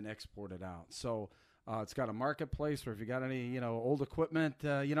and export it out. So it's got a marketplace where if you got any, old equipment,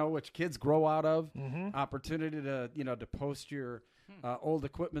 which kids grow out of, opportunity to, to post your old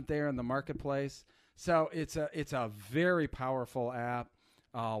equipment there in the marketplace. So it's a very powerful app,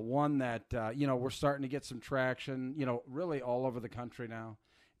 one that, we're starting to get some traction, really all over the country now.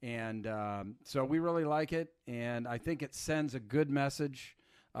 And so we really like it. And I think it sends a good message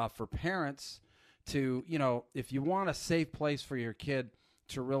for parents to, if you want a safe place for your kid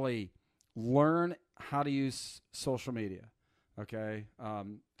to really learn how to use social media. Okay.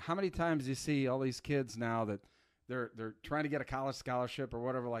 How many times do you see all these kids now that they're trying to get a college scholarship or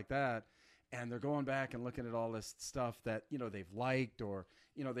whatever like that, and they're going back and looking at all this stuff that, they've liked or,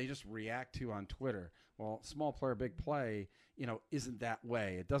 they just react to on Twitter. Well, Small Player Big Play, isn't that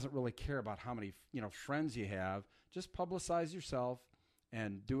way. It doesn't really care about how many, friends you have. Just publicize yourself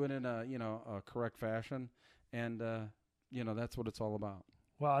and do it in a correct fashion. And, that's what it's all about.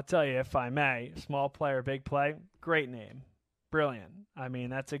 Well, I'll tell you, if I may, Small Player Big Play, great name. Brilliant.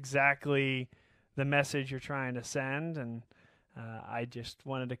 That's exactly the message you're trying to send, and I just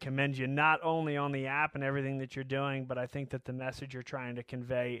wanted to commend you not only on the app and everything that you're doing, but I think that the message you're trying to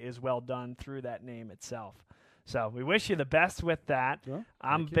convey is well done through that name itself. So we wish you the best with that. Yeah,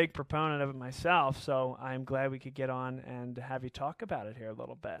 I'm a big proponent of it myself, so I'm glad we could get on and have you talk about it here a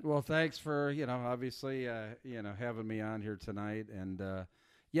little bit. Well, thanks for, obviously, having me on here tonight. And,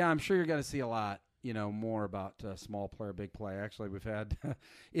 I'm sure you're going to see a lot, more about Small Player Big Play. Actually, we've had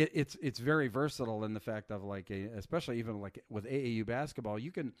it's very versatile in the fact of especially even like with AAU basketball,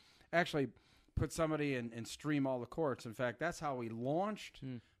 you can actually put somebody and stream all the courts. In fact, that's how we launched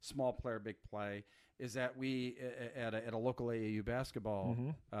Small Player Big Play. Is that we at a local AAU basketball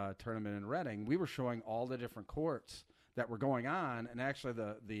tournament in Reading, we were showing all the different courts that were going on, and actually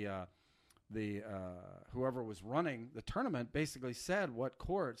the whoever was running the tournament basically said what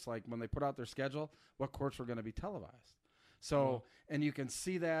courts, like when they put out their schedule, what courts were going to be televised. So, and you can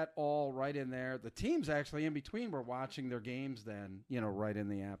see that all right in there. The teams actually in between were watching their games then, right in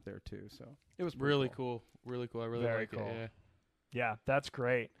the app there too. So it was really cool. Really cool. I really like it. Yeah, that's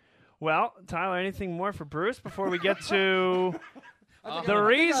great. Well, Tyler, anything more for Bruce before we get to the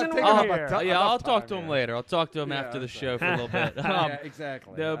reason we're here? I'll talk to him later. I'll talk to him after the show for a little bit.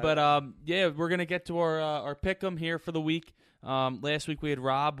 Exactly. No, but we're gonna get to our pick'em here for the week. Last week we had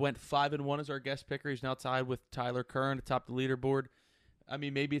Rob went 5-1 as our guest picker. He's now tied with Tyler Kern atop the leaderboard.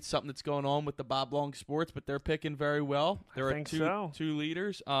 Maybe it's something that's going on with the Bob Long Sports, but they're picking very well. There are two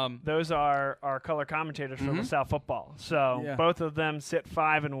leaders. Those are our color commentators for LaSalle football. So both of them sit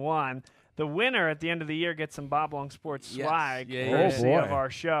 5-1. The winner at the end of the year gets some Bob Long Sports swag courtesy of our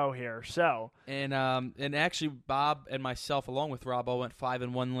show here. So and actually Bob and myself, along with Rob, all went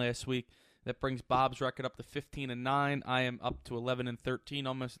 5-1 last week. That brings Bob's record up to 15-9. I am up to 11-13,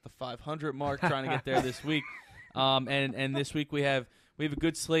 almost at the 500 mark, trying to get there this week. And this week we have a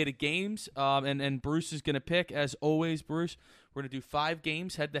good slate of games, and Bruce is going to pick, as always, Bruce. We're going to do 5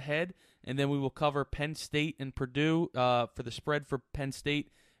 games head-to-head, and then we will cover Penn State and Purdue for the spread for Penn State.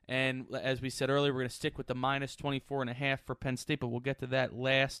 And as we said earlier, we're going to stick with the minus 24.5 for Penn State, but we'll get to that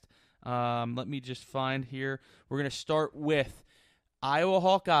last. Let me just find here. We're going to start with Iowa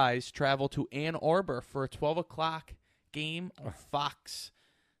Hawkeyes travel to Ann Arbor for a 12 o'clock game on Fox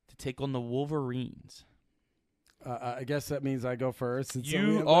to take on the Wolverines. I guess that means I go first.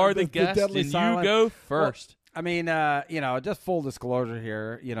 You are the guest, and you go first. Well, just full disclosure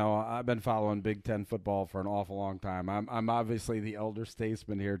here. I've been following Big Ten football for an awful long time. I'm obviously the elder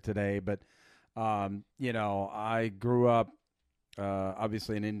statesman here today, but I grew up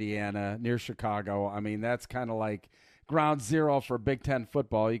obviously in Indiana, near Chicago. I mean, that's kind of like ground zero for Big Ten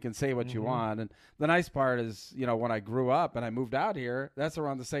football. You can say what you want. And the nice part is, when I grew up and I moved out here, that's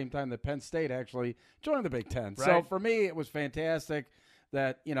around the same time that Penn State actually joined the Big Ten. Right. So for me, it was fantastic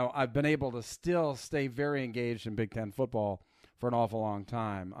that, I've been able to still stay very engaged in Big Ten football for an awful long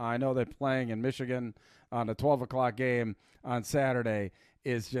time. I know that playing in Michigan on a 12 o'clock game on Saturday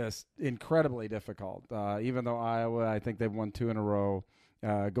is just incredibly difficult. Even though Iowa, I think they've won 2 in a row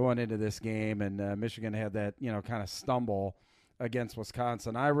going into this game, and Michigan had that, kind of stumble against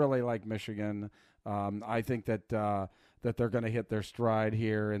Wisconsin. I really like Michigan. I think that that they're going to hit their stride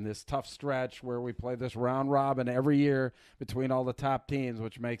here in this tough stretch where we play this round robin every year between all the top teams,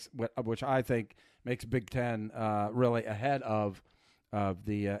 which I think makes Big Ten really ahead of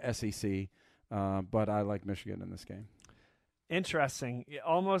the SEC. But I like Michigan in this game. Interesting.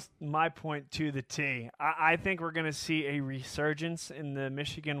 Almost my point to the T. I think we're going to see a resurgence in the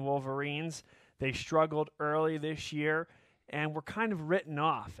Michigan Wolverines. They struggled early this year and were kind of written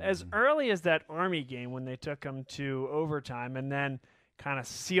off as early as that Army game when they took them to overtime and then kind of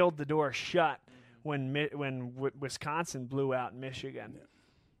sealed the door shut when Wisconsin blew out Michigan. Yeah.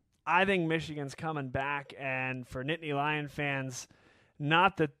 I think Michigan's coming back, and for Nittany Lion fans,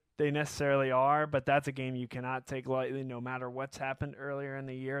 not that they necessarily are, but that's a game you cannot take lightly no matter what's happened earlier in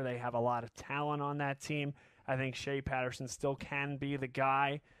the year. They have a lot of talent on that team. I think Shea Patterson still can be the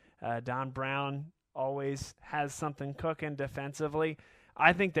guy. Don Brown always has something cooking defensively.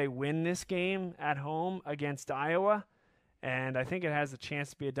 I think they win this game at home against Iowa, and I think it has a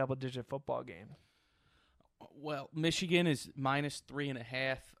chance to be a double-digit football game. Well, Michigan is minus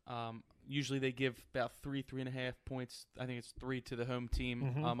 3.5. Usually they give about 3.5 points. I think it's 3 to the home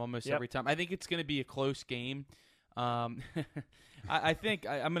team almost every time. I think it's going to be a close game. I think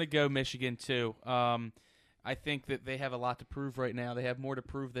I'm going to go Michigan too. I think that they have a lot to prove right now. They have more to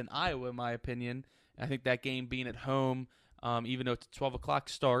prove than Iowa, in my opinion. I think that game being at home, even though it's a 12 o'clock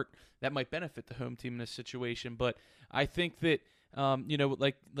start, that might benefit the home team in this situation. But I think that,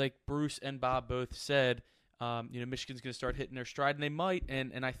 like Bruce and Bob both said, Michigan's going to start hitting their stride, and they might.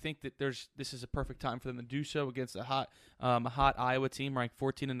 And I think that this is a perfect time for them to do so against a hot Iowa team, ranked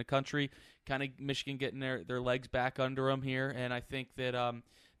 14 in the country. Kind of Michigan getting their legs back under them here, and I think that I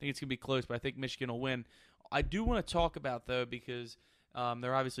think it's going to be close, but I think Michigan will win. I do want to talk about, though, because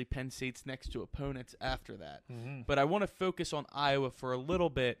they're obviously Penn State's next to opponents after that. But I want to focus on Iowa for a little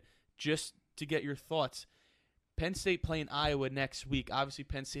bit just to get your thoughts. Penn State playing Iowa next week. Obviously,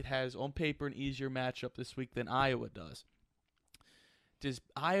 Penn State has, on paper, an easier matchup this week than Iowa does. Does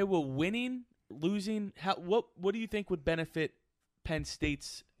Iowa winning, losing, what do you think would benefit Penn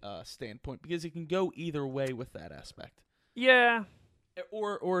State's standpoint? Because it can go either way with that aspect. Yeah.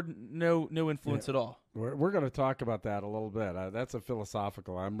 Or no influence at all. We're going to talk about that a little bit. That's a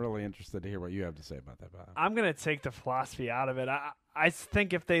philosophical. I'm really interested to hear what you have to say about that, Bob. I'm going to take the philosophy out of it. I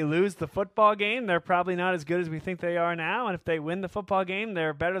think if they lose the football game, they're probably not as good as we think they are now. And if they win the football game,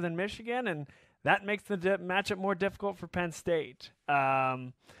 they're better than Michigan. And that makes the matchup more difficult for Penn State.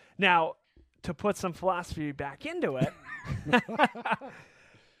 Now, to put some philosophy back into it,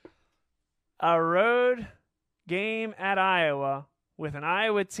 a road game at Iowa with an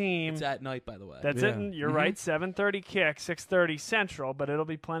Iowa team. It's at night, by the way. That's it. You're right. 7:30 kick, 6:30 Central, but it'll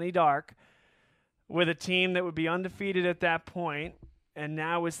be plenty dark. With a team that would be undefeated at that point, and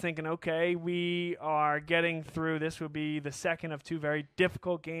now is thinking, okay, we are getting through. This would be the second of 2 very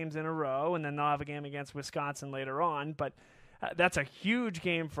difficult games in a row, and then they'll have a game against Wisconsin later on. But that's a huge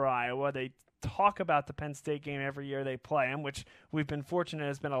game for Iowa. They talk about the Penn State game every year they play them, which we've been fortunate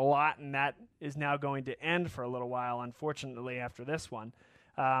has been a lot, and that is now going to end for a little while, unfortunately, after this one.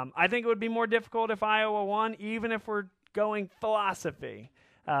 I think it would be more difficult if Iowa won, even if we're going philosophy.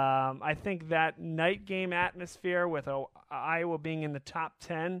 I think that night game atmosphere with Iowa being in the top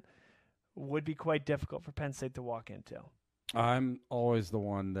 10 would be quite difficult for Penn State to walk into. I'm always the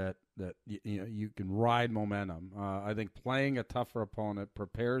one that you can ride momentum. I think playing a tougher opponent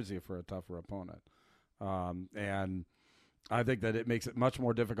prepares you for a tougher opponent. And I think that it makes it much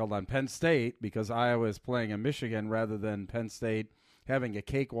more difficult on Penn State because Iowa is playing in Michigan rather than Penn State having a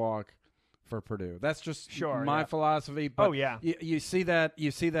cakewalk for Purdue. That's just my philosophy. But you see that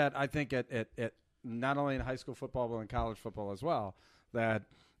I think at not only in high school football but in college football as well, that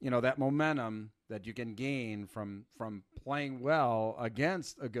that momentum that you can gain from playing well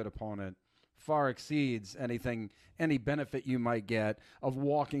against a good opponent far exceeds any benefit you might get of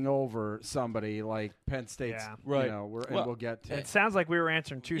walking over somebody like Penn State's. Right. We'll get to. It sounds like we were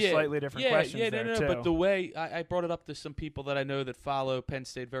answering two slightly different questions there, too. But the way I brought it up to some people that I know that follow Penn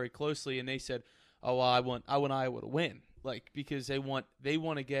State very closely, and they said, "Oh, well, I want Iowa to win." because they want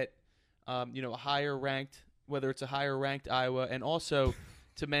to get a higher ranked, whether it's a higher ranked Iowa, and also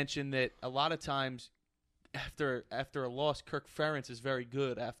to mention that a lot of times after a loss, Kirk Ferentz is very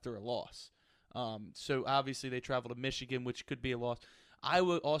good after a loss. So obviously they travel to Michigan, which could be a loss.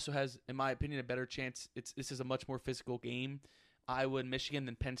 Iowa also has, in my opinion, a better chance. This is a much more physical game, Iowa and Michigan,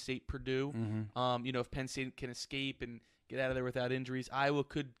 than Penn State Purdue. Mm-hmm. If Penn State can escape and get out of there without injuries, Iowa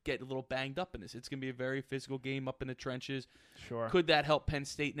could get a little banged up in this. It's going to be a very physical game up in the trenches. Sure. Could that help Penn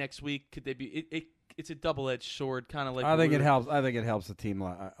State next week? Could they be? It's a double-edged sword, kind of like. I think it helps. I think it helps a team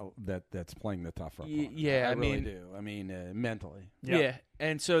that's playing the tougher opponent. Yeah, I really do. I mean, mentally. Yep. Yeah,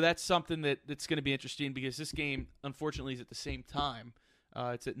 and so that's something that's going to be interesting because this game, unfortunately, is at the same time.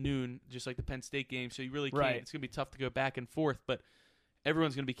 It's at noon, just like the Penn State game. So you really can't. Right. It's going to be tough to go back and forth, but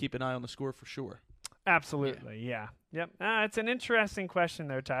everyone's going to be keeping an eye on the score for sure. Absolutely, yeah. Yep. It's an interesting question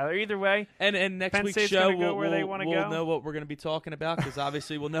there, Tyler. Either way, and next Penn week's State's show, gonna go where they wanna we'll go. know what we're going to be talking about because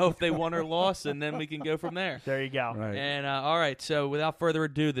obviously we'll know if they won or lost, and then we can go from there. There you go. Right. And all right, so without further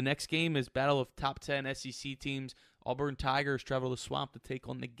ado, the next game is battle of top 10 SEC teams. Auburn Tigers travel to the Swamp to take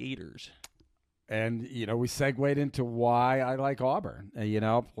on the Gators. And, we segued into why I like Auburn.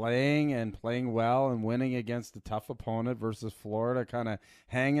 Playing well and winning against a tough opponent versus Florida, kind of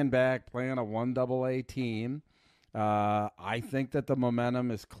hanging back, playing a 1AA team. I think that the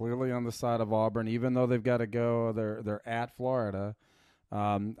momentum is clearly on the side of Auburn, even though they've got to go. They're at Florida.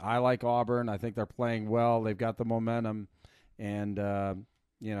 I like Auburn. I think they're playing well. They've got the momentum. And,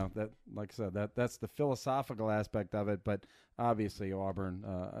 that, like I said, that's the philosophical aspect of it. But obviously, Auburn,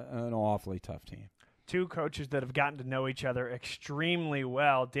 an awfully tough team. Two coaches that have gotten to know each other extremely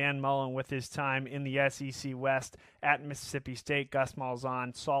well. Dan Mullen with his time in the SEC West at Mississippi State. Gus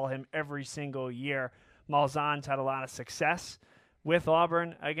Malzahn saw him every single year. Malzahn's had a lot of success with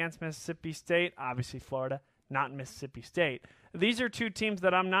Auburn against Mississippi State. Obviously, Florida, not Mississippi State. These are two teams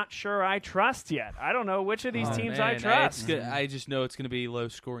that I'm not sure I trust yet. I don't know which of these teams I trust. I just know it's going to be a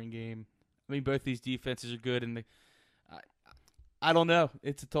low-scoring game. I mean, both these defenses are good, and I don't know.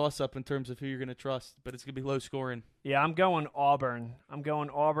 It's a toss-up in terms of who you're going to trust, but it's going to be low-scoring. Yeah, I'm going Auburn. I'm going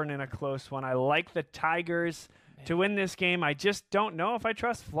Auburn in a close one. I like the Tigers to win this game. I just don't know if I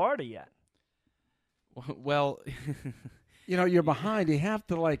trust Florida yet. Well, you're behind. You have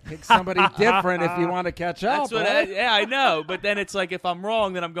to pick somebody different if you want to catch up. That's what I know. But then it's like if I'm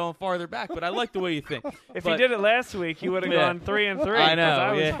wrong, then I'm going farther back. But I like the way you think. If you did it last week, you would have gone 3-3. I know.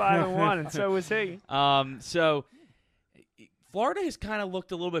 I was 5-1, and so was he. So Florida has kind of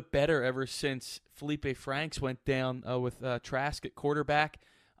looked a little bit better ever since Felipe Franks went down with Trask at quarterback.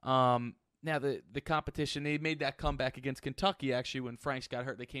 Now, the competition, they made that comeback against Kentucky, actually, when Franks got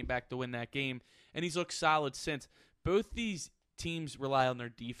hurt. They came back to win that game, and he's looked solid since. Both these teams rely on their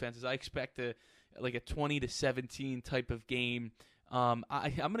defenses. I expect a 20-17 type of game. I'm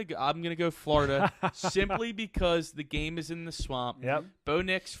gonna go Florida simply because the game is in the Swamp. Yep. Bo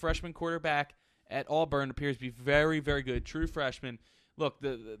Nix, freshman quarterback at Auburn, appears to be very, very good. True freshman. Look,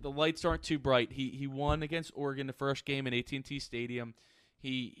 the lights aren't too bright. He won against Oregon the first game at AT&T Stadium.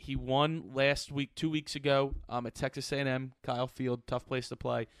 He won last week, 2 weeks ago, at Texas A&M, Kyle Field, tough place to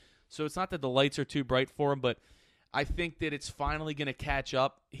play. So it's not that the lights are too bright for him, but I think that it's finally going to catch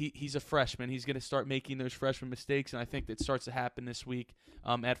up. He's a freshman. He's going to start making those freshman mistakes, and I think that starts to happen this week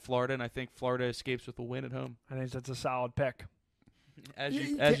at Florida, and I think Florida escapes with a win at home. I think that's a solid pick. As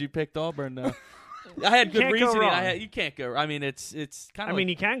you picked Auburn, though. I had good reasoning. You can't go. I mean, it's kind of. I mean,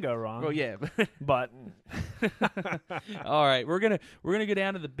 you can go wrong. Well, yeah, but. All right, we're gonna go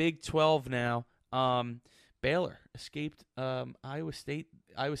down to the Big 12 now. Baylor escaped Iowa State.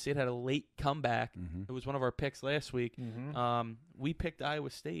 Iowa State had a late comeback. Mm-hmm. It was one of our picks last week. Mm-hmm. We picked Iowa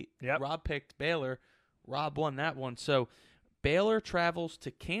State. Yep. Rob picked Baylor. Rob won that one. So Baylor travels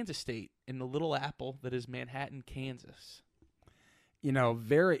to Kansas State in the Little Apple that is Manhattan, Kansas.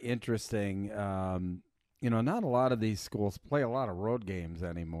 Very interesting. Not a lot of these schools play a lot of road games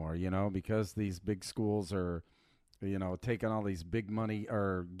anymore, because these big schools are, taking all these big money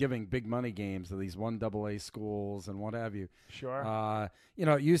or giving big money games to these 1AA schools and what have you. Sure.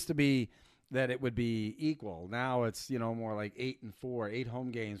 It used to be that it would be equal. Now it's, more like 8 and 4, 8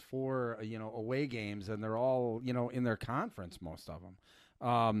 home games, 4, away games, and they're all, in their conference, most of them.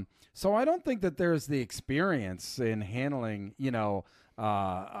 So I don't think that there's the experience in handling,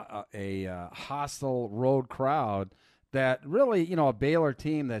 a hostile road crowd that really, a Baylor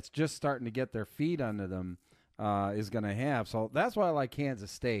team that's just starting to get their feet under them is going to have. So that's why I like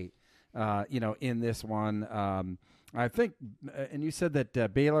Kansas State, in this one. I think, and you said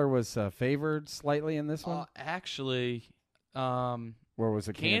that Baylor was favored slightly in this one? Actually, where was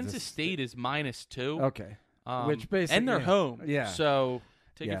it? Kansas State is -2. Okay. Which basically, and they're home. Yeah. So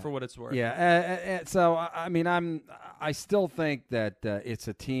take it for what it's worth. Yeah. So I mean, I still think that it's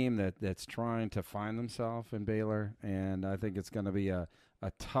a team that's trying to find themselves in Baylor, and I think it's going to be a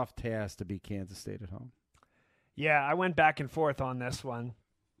tough task to beat Kansas State at home. Yeah, I went back and forth on this one.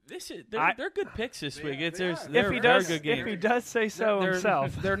 They're good picks this week. They're if he does say so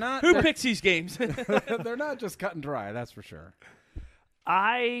himself. They're not. Who picks these games? They're not just cut and dry. That's for sure.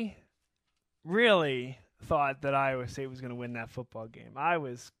 I really thought that Iowa State was going to win that football game. I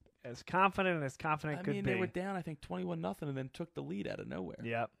was as confident could be. They were down, I think, 21-0, and then took the lead out of nowhere.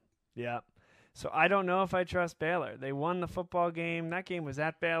 Yep. So I don't know if I trust Baylor. They won the football game. That game was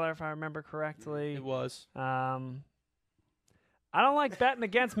at Baylor, if I remember correctly. It was. I don't like betting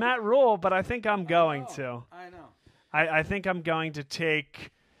against Matt Rule, but I think I'm going to. I know. I think I'm going to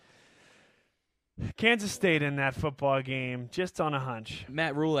take Kansas State in that football game, just on a hunch.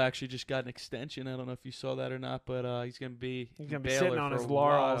 Matt Rule actually just got an extension. I don't know if you saw that or not, but he's going to be sitting on his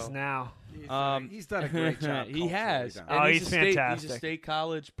laurels now. He's done a great job. He has. He's fantastic. He's a state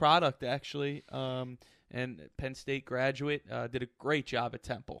college product, actually, and Penn State graduate. Did a great job at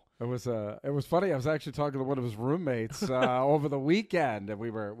Temple. It was funny. I was actually talking to one of his roommates over the weekend, and we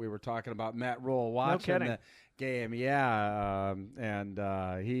were talking about Matt Rule watching the game. Yeah, and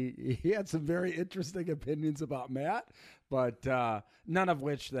he had some very interesting opinions about Matt, but none of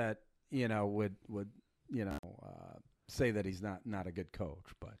which that would say that he's not a good coach.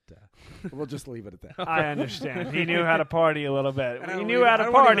 But we'll just leave it at that. I understand. He knew how to party a little bit. He knew how to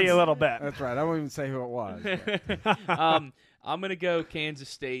party a little bit. That's right. I won't even say who it was. I'm going to go Kansas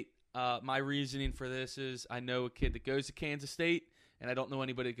State. My reasoning for this is I know a kid that goes to Kansas State, and I don't know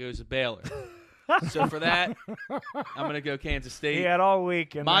anybody that goes to Baylor. So for that, I'm going to go Kansas State. He had all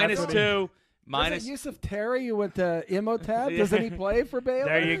week. And -2. Isn't Yusuf Terry, who went to Imhotep? Doesn't he play for Baylor?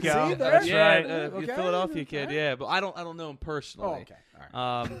 There you go. See, That's right. Philadelphia kid. Yeah, but I don't know him personally. Oh, okay.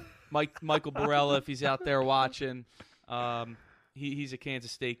 All right. Michael Borella, if he's out there watching, he's a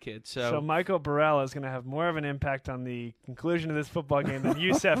Kansas State kid. So Michael Borella is going to have more of an impact on the conclusion of this football game than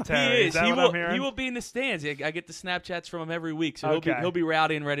Yusuf Terry. He is. Is that what I'm hearing? He will be in the stands. I get the Snapchats from him every week, so he'll be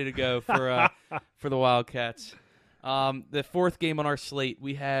rowdy and ready to go for the Wildcats. The fourth game on our slate,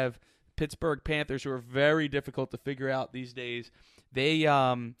 we have Pittsburgh Panthers, who are very difficult to figure out these days. They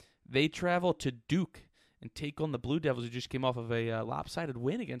travel to Duke and take on the Blue Devils, who just came off of a lopsided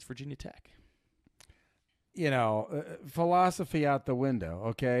win against Virginia Tech. Philosophy out the window,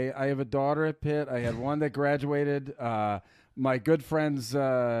 okay? I have a daughter at Pitt. I had one that graduated. My good friend's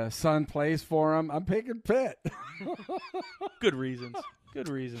son plays for him. I'm picking Pitt. Good reasons.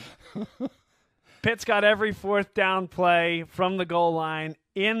 Pitt's got every fourth down play from the goal line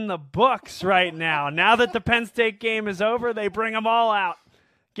in the books right now. Now that the Penn State game is over, they bring them all out.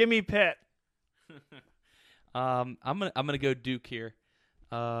 Give me Pitt. I'm gonna go Duke here.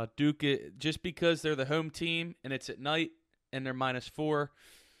 Duke, just because they're the home team and it's at night and they're -4.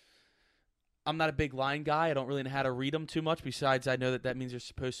 I'm not a big line guy. I don't really know how to read them too much. Besides, I know that means they're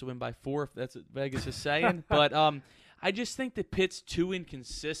supposed to win by 4, if that's what Vegas is saying. But I just think that Pitt's too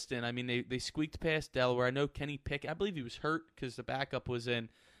inconsistent. I mean, they squeaked past Delaware. I know Kenny Pickett, I believe he was hurt because the backup was in.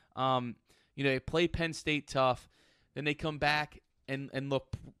 They play Penn State tough. Then they come back and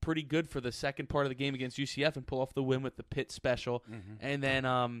look pretty good for the second part of the game against UCF and pull off the win with the Pitt special.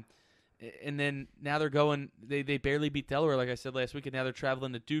 Mm-hmm. And then now they're going. They barely beat Delaware, like I said last week, and now they're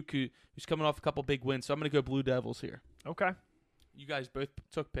traveling to Duke, who's coming off a couple big wins. So I'm going to go Blue Devils here. Okay. You guys both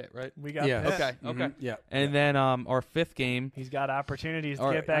took Pitt, right? We got Yes. Pitt. Okay. Mm-hmm. Yeah. And then our fifth game. He's got opportunities to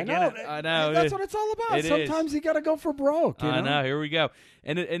All get right. back in it. I know. That's what it's all about. It Sometimes you got to go for broke. I know. Here we go.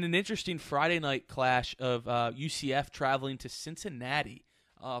 And an interesting Friday night clash of UCF traveling to Cincinnati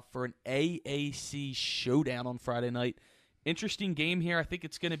for an AAC showdown on Friday night. Interesting game here. I think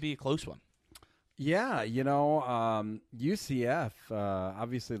it's going to be a close one. Yeah, UCF,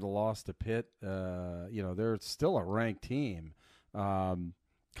 obviously the loss to Pitt, they're still a ranked team.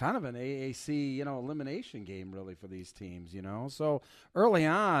 Kind of an AAC, elimination game really for these teams, So early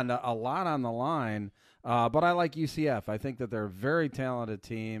on, a lot on the line, but I like UCF. I think that they're a very talented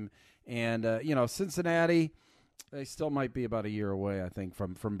team. And, Cincinnati, they still might be about a year away, I think,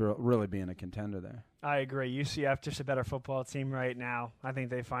 from really being a contender there. I agree. UCF, just a better football team right now. I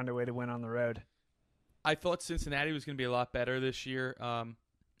think they find a way to win on the road. I thought Cincinnati was going to be a lot better this year.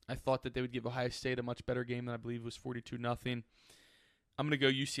 I thought that they would give Ohio State a much better game than I believe was 42-0. I'm going to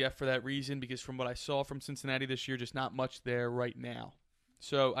go UCF for that reason because from what I saw from Cincinnati this year, just not much there right now.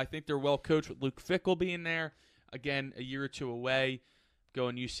 So I think they're well coached with Luke Fickell being there. Again, a year or two away,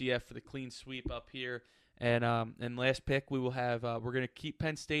 going UCF for the clean sweep up here. And last pick, we will have we're going to keep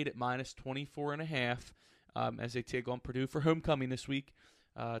Penn State at -24.5. as they take on Purdue for homecoming this week.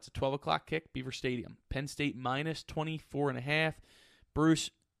 It's a 12 o'clock kick, Beaver Stadium. Penn State minus 24.5. Bruce,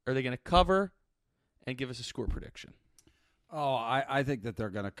 are they going to cover? And give us a score prediction. Oh, I think that they're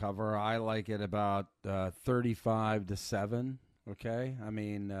going to cover. I like it about 35-7. Okay, I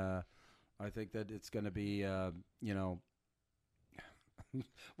mean, I think that it's going to be,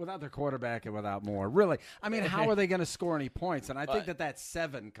 without their quarterback and without Moore. Really, I mean, how are they going to score any points? And I think that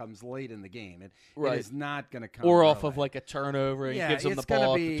 7 comes late in the game. It is not going to come or early. Off of like a turnover and gives them the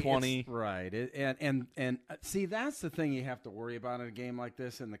ball at the 20. Right, and see, that's the thing you have to worry about in a game like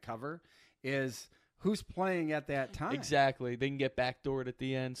this in the cover is who's playing at that time. Exactly. They can get backdoored at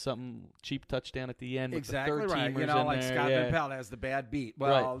the end, something cheap touchdown at the end. Exactly with the right. third-teamers Like in there. Scott Van Pelt has the bad beat.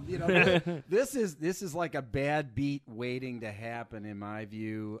 Well, this is like a bad beat waiting to happen in my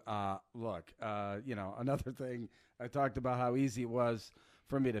view. Look, another thing I talked about how easy it was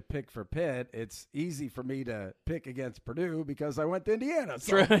for me to pick for Pitt. It's easy for me to pick against Purdue because I went to Indiana.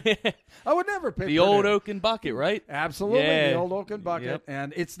 So I would never pick the Purdue. old Oaken bucket, right? Absolutely, Yeah. the old Oaken bucket. Yep.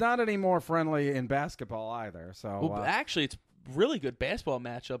 And it's not any more friendly in basketball either. So Well, actually, it's really good basketball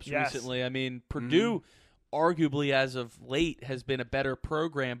matchups Yes. recently. I mean, Purdue, arguably as of late, has been a better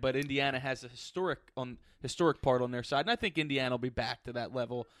program, but Indiana has a historic part on their side, and I think Indiana will be back to that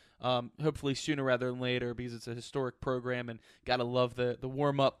level. Hopefully sooner rather than later because it's a historic program and gotta love the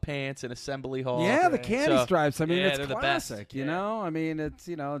warm-up pants and assembly hall. yeah, the candy stripes. I mean, it's they're the classic, best. you know? I mean, it's,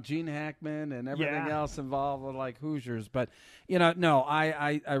 Gene Hackman and everything else involved with, like, Hoosiers. But, no,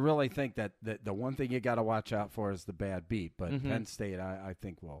 I really think that the one thing you got to watch out for is the bad beat. But Penn State, I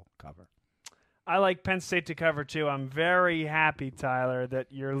think, will cover. I like Penn State to cover, too. I'm very happy, Tyler, that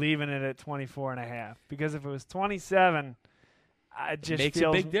you're leaving it at 24.5 because if it was 27 – it just makes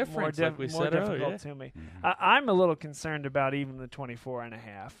feels a big difference, more, like we more said difficult earlier. to me. I'm a little concerned about even the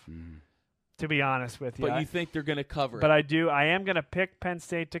 24.5, to be honest with you. But you think they're going to cover it? But I am going to pick Penn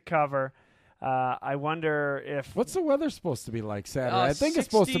State to cover. I wonder if What's the weather supposed to be like Saturday? I think it's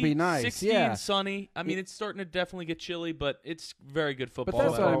supposed to be nice. 16, yeah, sunny. I mean, it's starting to definitely get chilly, but it's very good football. but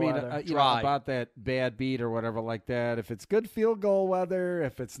that's what I mean. weather. Dry. About that bad beat or whatever like that. If it's good field goal weather,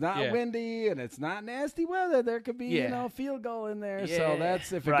 if it's not Yeah. windy and it's not nasty weather, there could be Yeah. Field goal in there. Yeah. So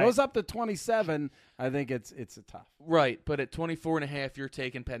that's if it Right. goes up to 27, I think it's a tough. Right, but at 24.5, you're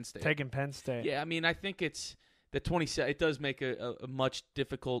taking Penn State. taking Penn State. Yeah, I mean, I think it's the 27. It does make a much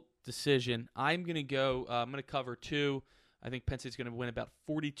difficult decision. I'm going to go. I'm going to cover 2. I think Penn State's going to win about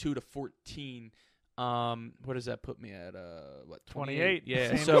 42-14. What does that put me at? 28. Yeah.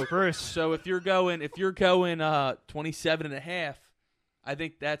 Same So as Bruce. so if you're going 27.5, I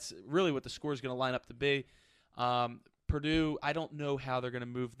think that's really what the score is going to line up to be. Purdue, I don't know how they're going to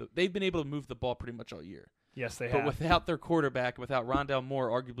move they've been able to move the ball pretty much all year. Yes, they But have. without their quarterback, without Rondale Moore,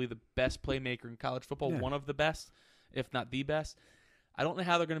 arguably the best playmaker in college football, Yeah. one of the best, if not the best, I don't know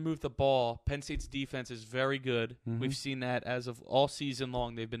how they're going to move the ball. Penn State's defense is very good. We've seen that as of all season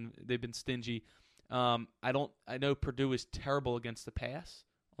long. They've been stingy. I know Purdue is terrible against the pass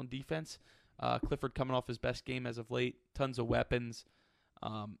on defense. Clifford coming off his best game as of late. Tons of weapons.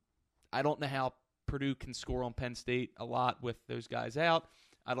 I don't know how Purdue can score on Penn State a lot with those guys out.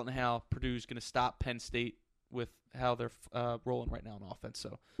 I don't know how Purdue's going to stop Penn State with how they're rolling right now on offense.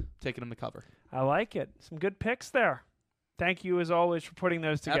 So taking them to cover. I like it. Some good picks there. Thank you, as always, for putting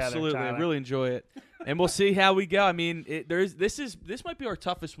those together. Absolutely, Tyler. I really enjoy it, and we'll see how we go. I mean, this might be our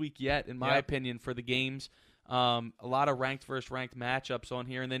toughest week yet, in my opinion, for the games. A lot of ranked versus ranked matchups on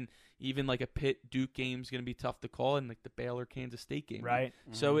here, and then even like a Pitt Duke game is going to be tough to call, and like the Baylor Kansas State game. Right.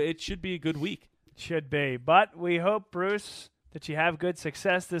 So it should be a good week. Should be. But we hope, Bruce, that you have good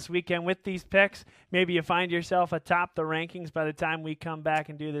success this weekend with these picks. Maybe you find yourself atop the rankings by the time we come back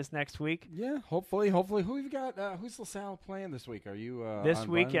and do this next week. Yeah, hopefully. Who have you got? Who's LaSalle playing this week? Are you This on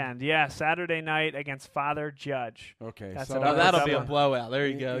weekend, Saturday night against Father Judge. Okay, That's so another That'll be a one. blowout. There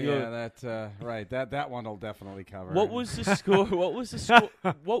you go. Yeah, that's right. That one will definitely cover. What was the score? What was the score?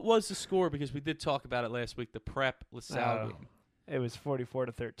 What was the score? Because we did talk about it last week. The Prep LaSalle game. It was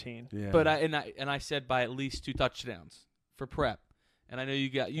 44-13. Yeah. But I said by at least 2 touchdowns for Prep. And I know you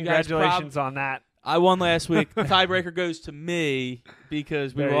guys. Congratulations on that. I won last week. The tiebreaker goes to me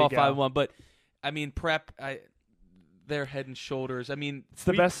because we There were you all go. 5-1. But I mean, Prep, they're head and shoulders. I mean, It's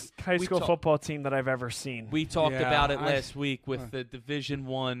the best high school talk- football team that I've ever seen. We talked Yeah, about it last week with the Division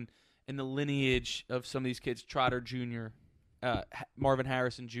I and the lineage of some of these kids. Trotter Jr., Marvin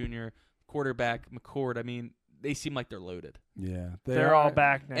Harrison Jr., quarterback McCord. I mean, they seem like they're loaded. Yeah, They're all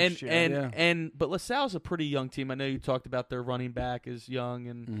back next year. But LaSalle's a pretty young team. I know you talked about their running back is young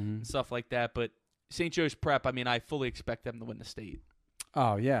and stuff like that. But St. Joe's Prep, I mean, I fully expect them to win the state.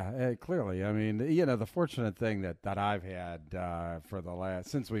 Oh yeah, clearly. I mean, the fortunate thing that I've had for the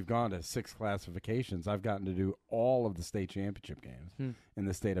since we've gone to 6 classifications, I've gotten to do all of the state championship games in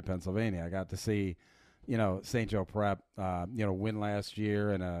the state of Pennsylvania. I got to see, St. Joe Prep, win last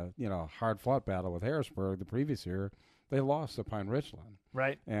year in a hard fought battle with Harrisburg the previous year. They lost to Pine Ridgeland,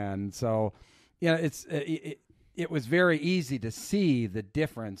 right? And so, it was very easy to see the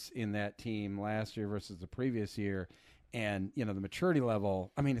difference in that team last year versus the previous year. And, the maturity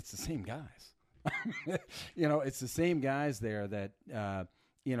level, I mean, it's the same guys. It's the same guys there that,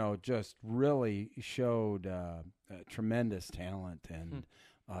 just really showed tremendous talent and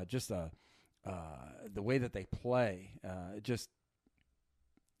just the way that they play.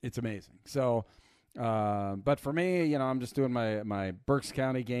 It's amazing. So, but for me, I'm just doing my Berks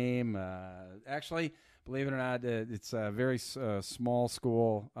County game. Actually, believe it or not, it's a very small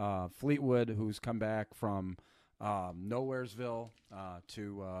school, Fleetwood, who's come back from Nowheresville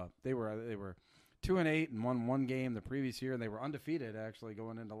they were 2-8 and won one game the previous year, and they were undefeated actually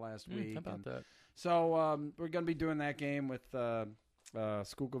going into last week. How about that? So we're going to be doing that game with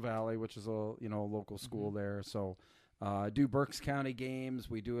Schuylkill Valley, which is a local school there. So I do Berks County games.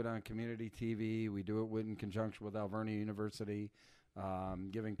 We do it on community TV. We do it in conjunction with Alvernia University,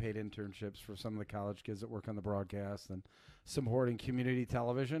 giving paid internships for some of the college kids that work on the broadcast and supporting community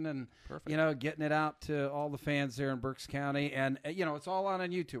television and, Perfect. Getting it out to all the fans there in Berks County. And, it's all on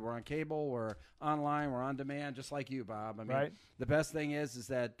YouTube. We're on cable. We're online. We're on demand, just like you, Bob. I mean, The best thing is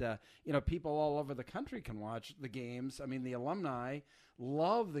that, people all over the country can watch the games. I mean, the alumni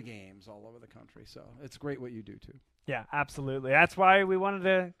love the games all over the country. So it's great what you do, too. Yeah, absolutely. That's why we wanted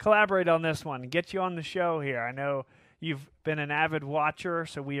to collaborate on this one, get you on the show here. I know you've been an avid watcher,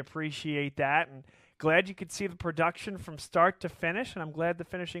 so we appreciate that. And glad you could see the production from start to finish, and I'm glad the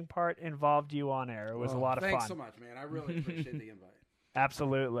finishing part involved you on air. It was a lot of fun. Thanks so much, man. I really appreciate the invite.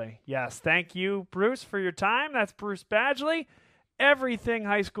 Absolutely. Yes. Thank you, Bruce, for your time. That's Bruce Badgley. Everything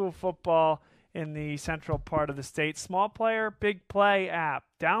high school football in the central part of the state. Small Player, Big Play app.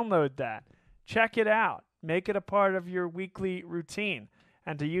 Download that. Check it out. Make it a part of your weekly routine.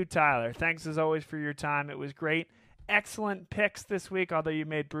 And to you, Tyler, thanks as always for your time. It was great. Excellent picks this week, although you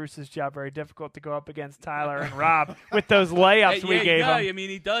made Bruce's job very difficult to go up against Tyler and Rob with those layups we gave him. I mean,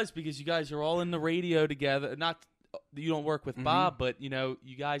 he does, because you guys are all in the radio together. Not you don't work with Bob, but you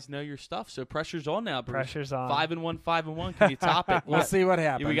guys know your stuff. So pressure's on now, Bruce. Pressure's on. 5-1. Can you top it? We'll see what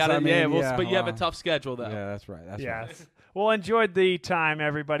happens. We got but you have a tough schedule, though. Yeah, that's right. That's right. Well, enjoyed the time,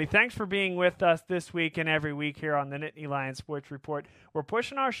 everybody. Thanks for being with us this week and every week here on the Nittany Lion Sports Report. We're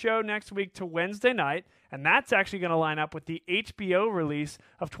pushing our show next week to Wednesday night, and that's actually going to line up with the HBO release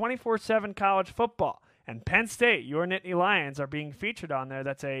of 24/7 college football. And Penn State, your Nittany Lions, are being featured on there.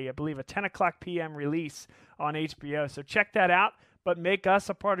 That's I believe, a 10 o'clock p.m. release on HBO. So check that out, but make us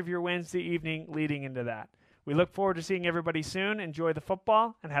a part of your Wednesday evening leading into that. We look forward to seeing everybody soon. Enjoy the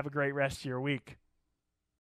football, and have a great rest of your week.